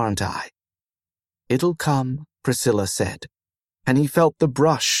 aren't I? It'll come, Priscilla said, and he felt the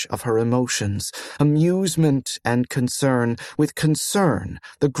brush of her emotions, amusement and concern, with concern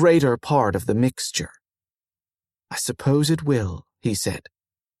the greater part of the mixture. I suppose it will, he said.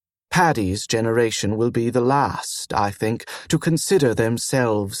 Paddy's generation will be the last, I think, to consider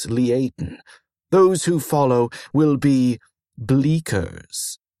themselves Liaden. Those who follow will be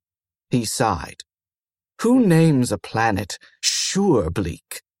bleakers. He sighed. Who names a planet Sure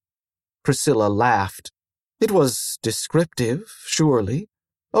Bleak? Priscilla laughed. It was descriptive, surely.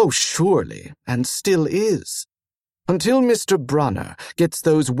 Oh, surely, and still is. Until Mr. Brunner gets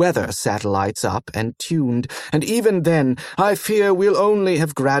those weather satellites up and tuned, and even then, I fear we'll only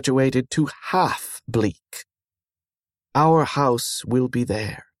have graduated to half bleak. Our house will be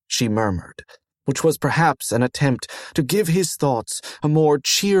there, she murmured, which was perhaps an attempt to give his thoughts a more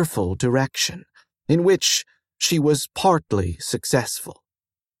cheerful direction, in which she was partly successful.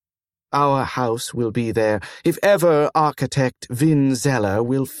 Our house will be there if ever architect Vin Zeller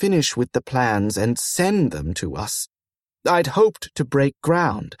will finish with the plans and send them to us. I'd hoped to break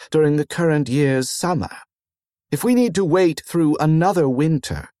ground during the current year's summer. If we need to wait through another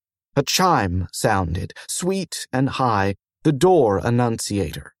winter, a chime sounded, sweet and high, the door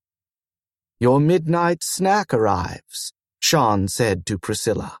annunciator. Your midnight snack arrives, Sharon said to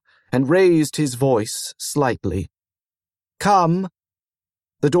Priscilla, and raised his voice slightly. Come.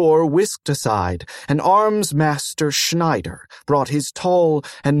 The door whisked aside, and Arms Master Schneider brought his tall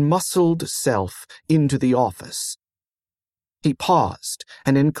and muscled self into the office. He paused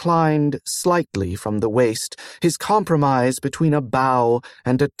and inclined slightly from the waist, his compromise between a bow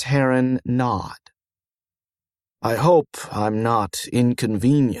and a Terran nod. I hope I'm not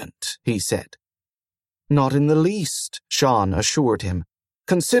inconvenient, he said. Not in the least, Sharon assured him,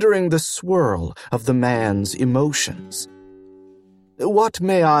 considering the swirl of the man's emotions. What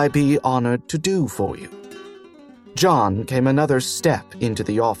may I be honored to do for you? John came another step into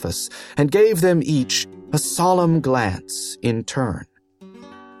the office and gave them each a solemn glance in turn.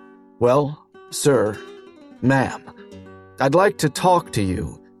 Well, sir, ma'am, I'd like to talk to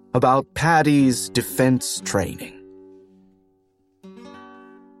you about Paddy's defense training.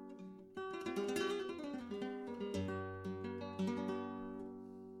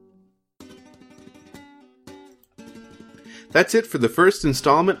 That's it for the first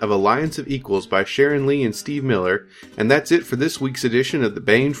installment of Alliance of Equals by Sharon Lee and Steve Miller, and that's it for this week's edition of the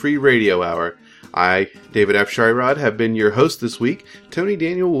Bane Free Radio Hour. I, David F. Sharirod, have been your host this week. Tony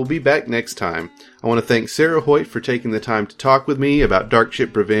Daniel will be back next time. I want to thank Sarah Hoyt for taking the time to talk with me about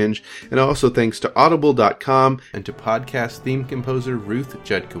Darkship Revenge, and also thanks to Audible.com and to podcast theme composer Ruth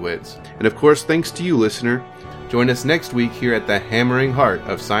Judkowitz. And of course, thanks to you, listener. Join us next week here at the hammering heart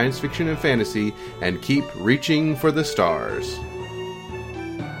of science fiction and fantasy, and keep reaching for the stars.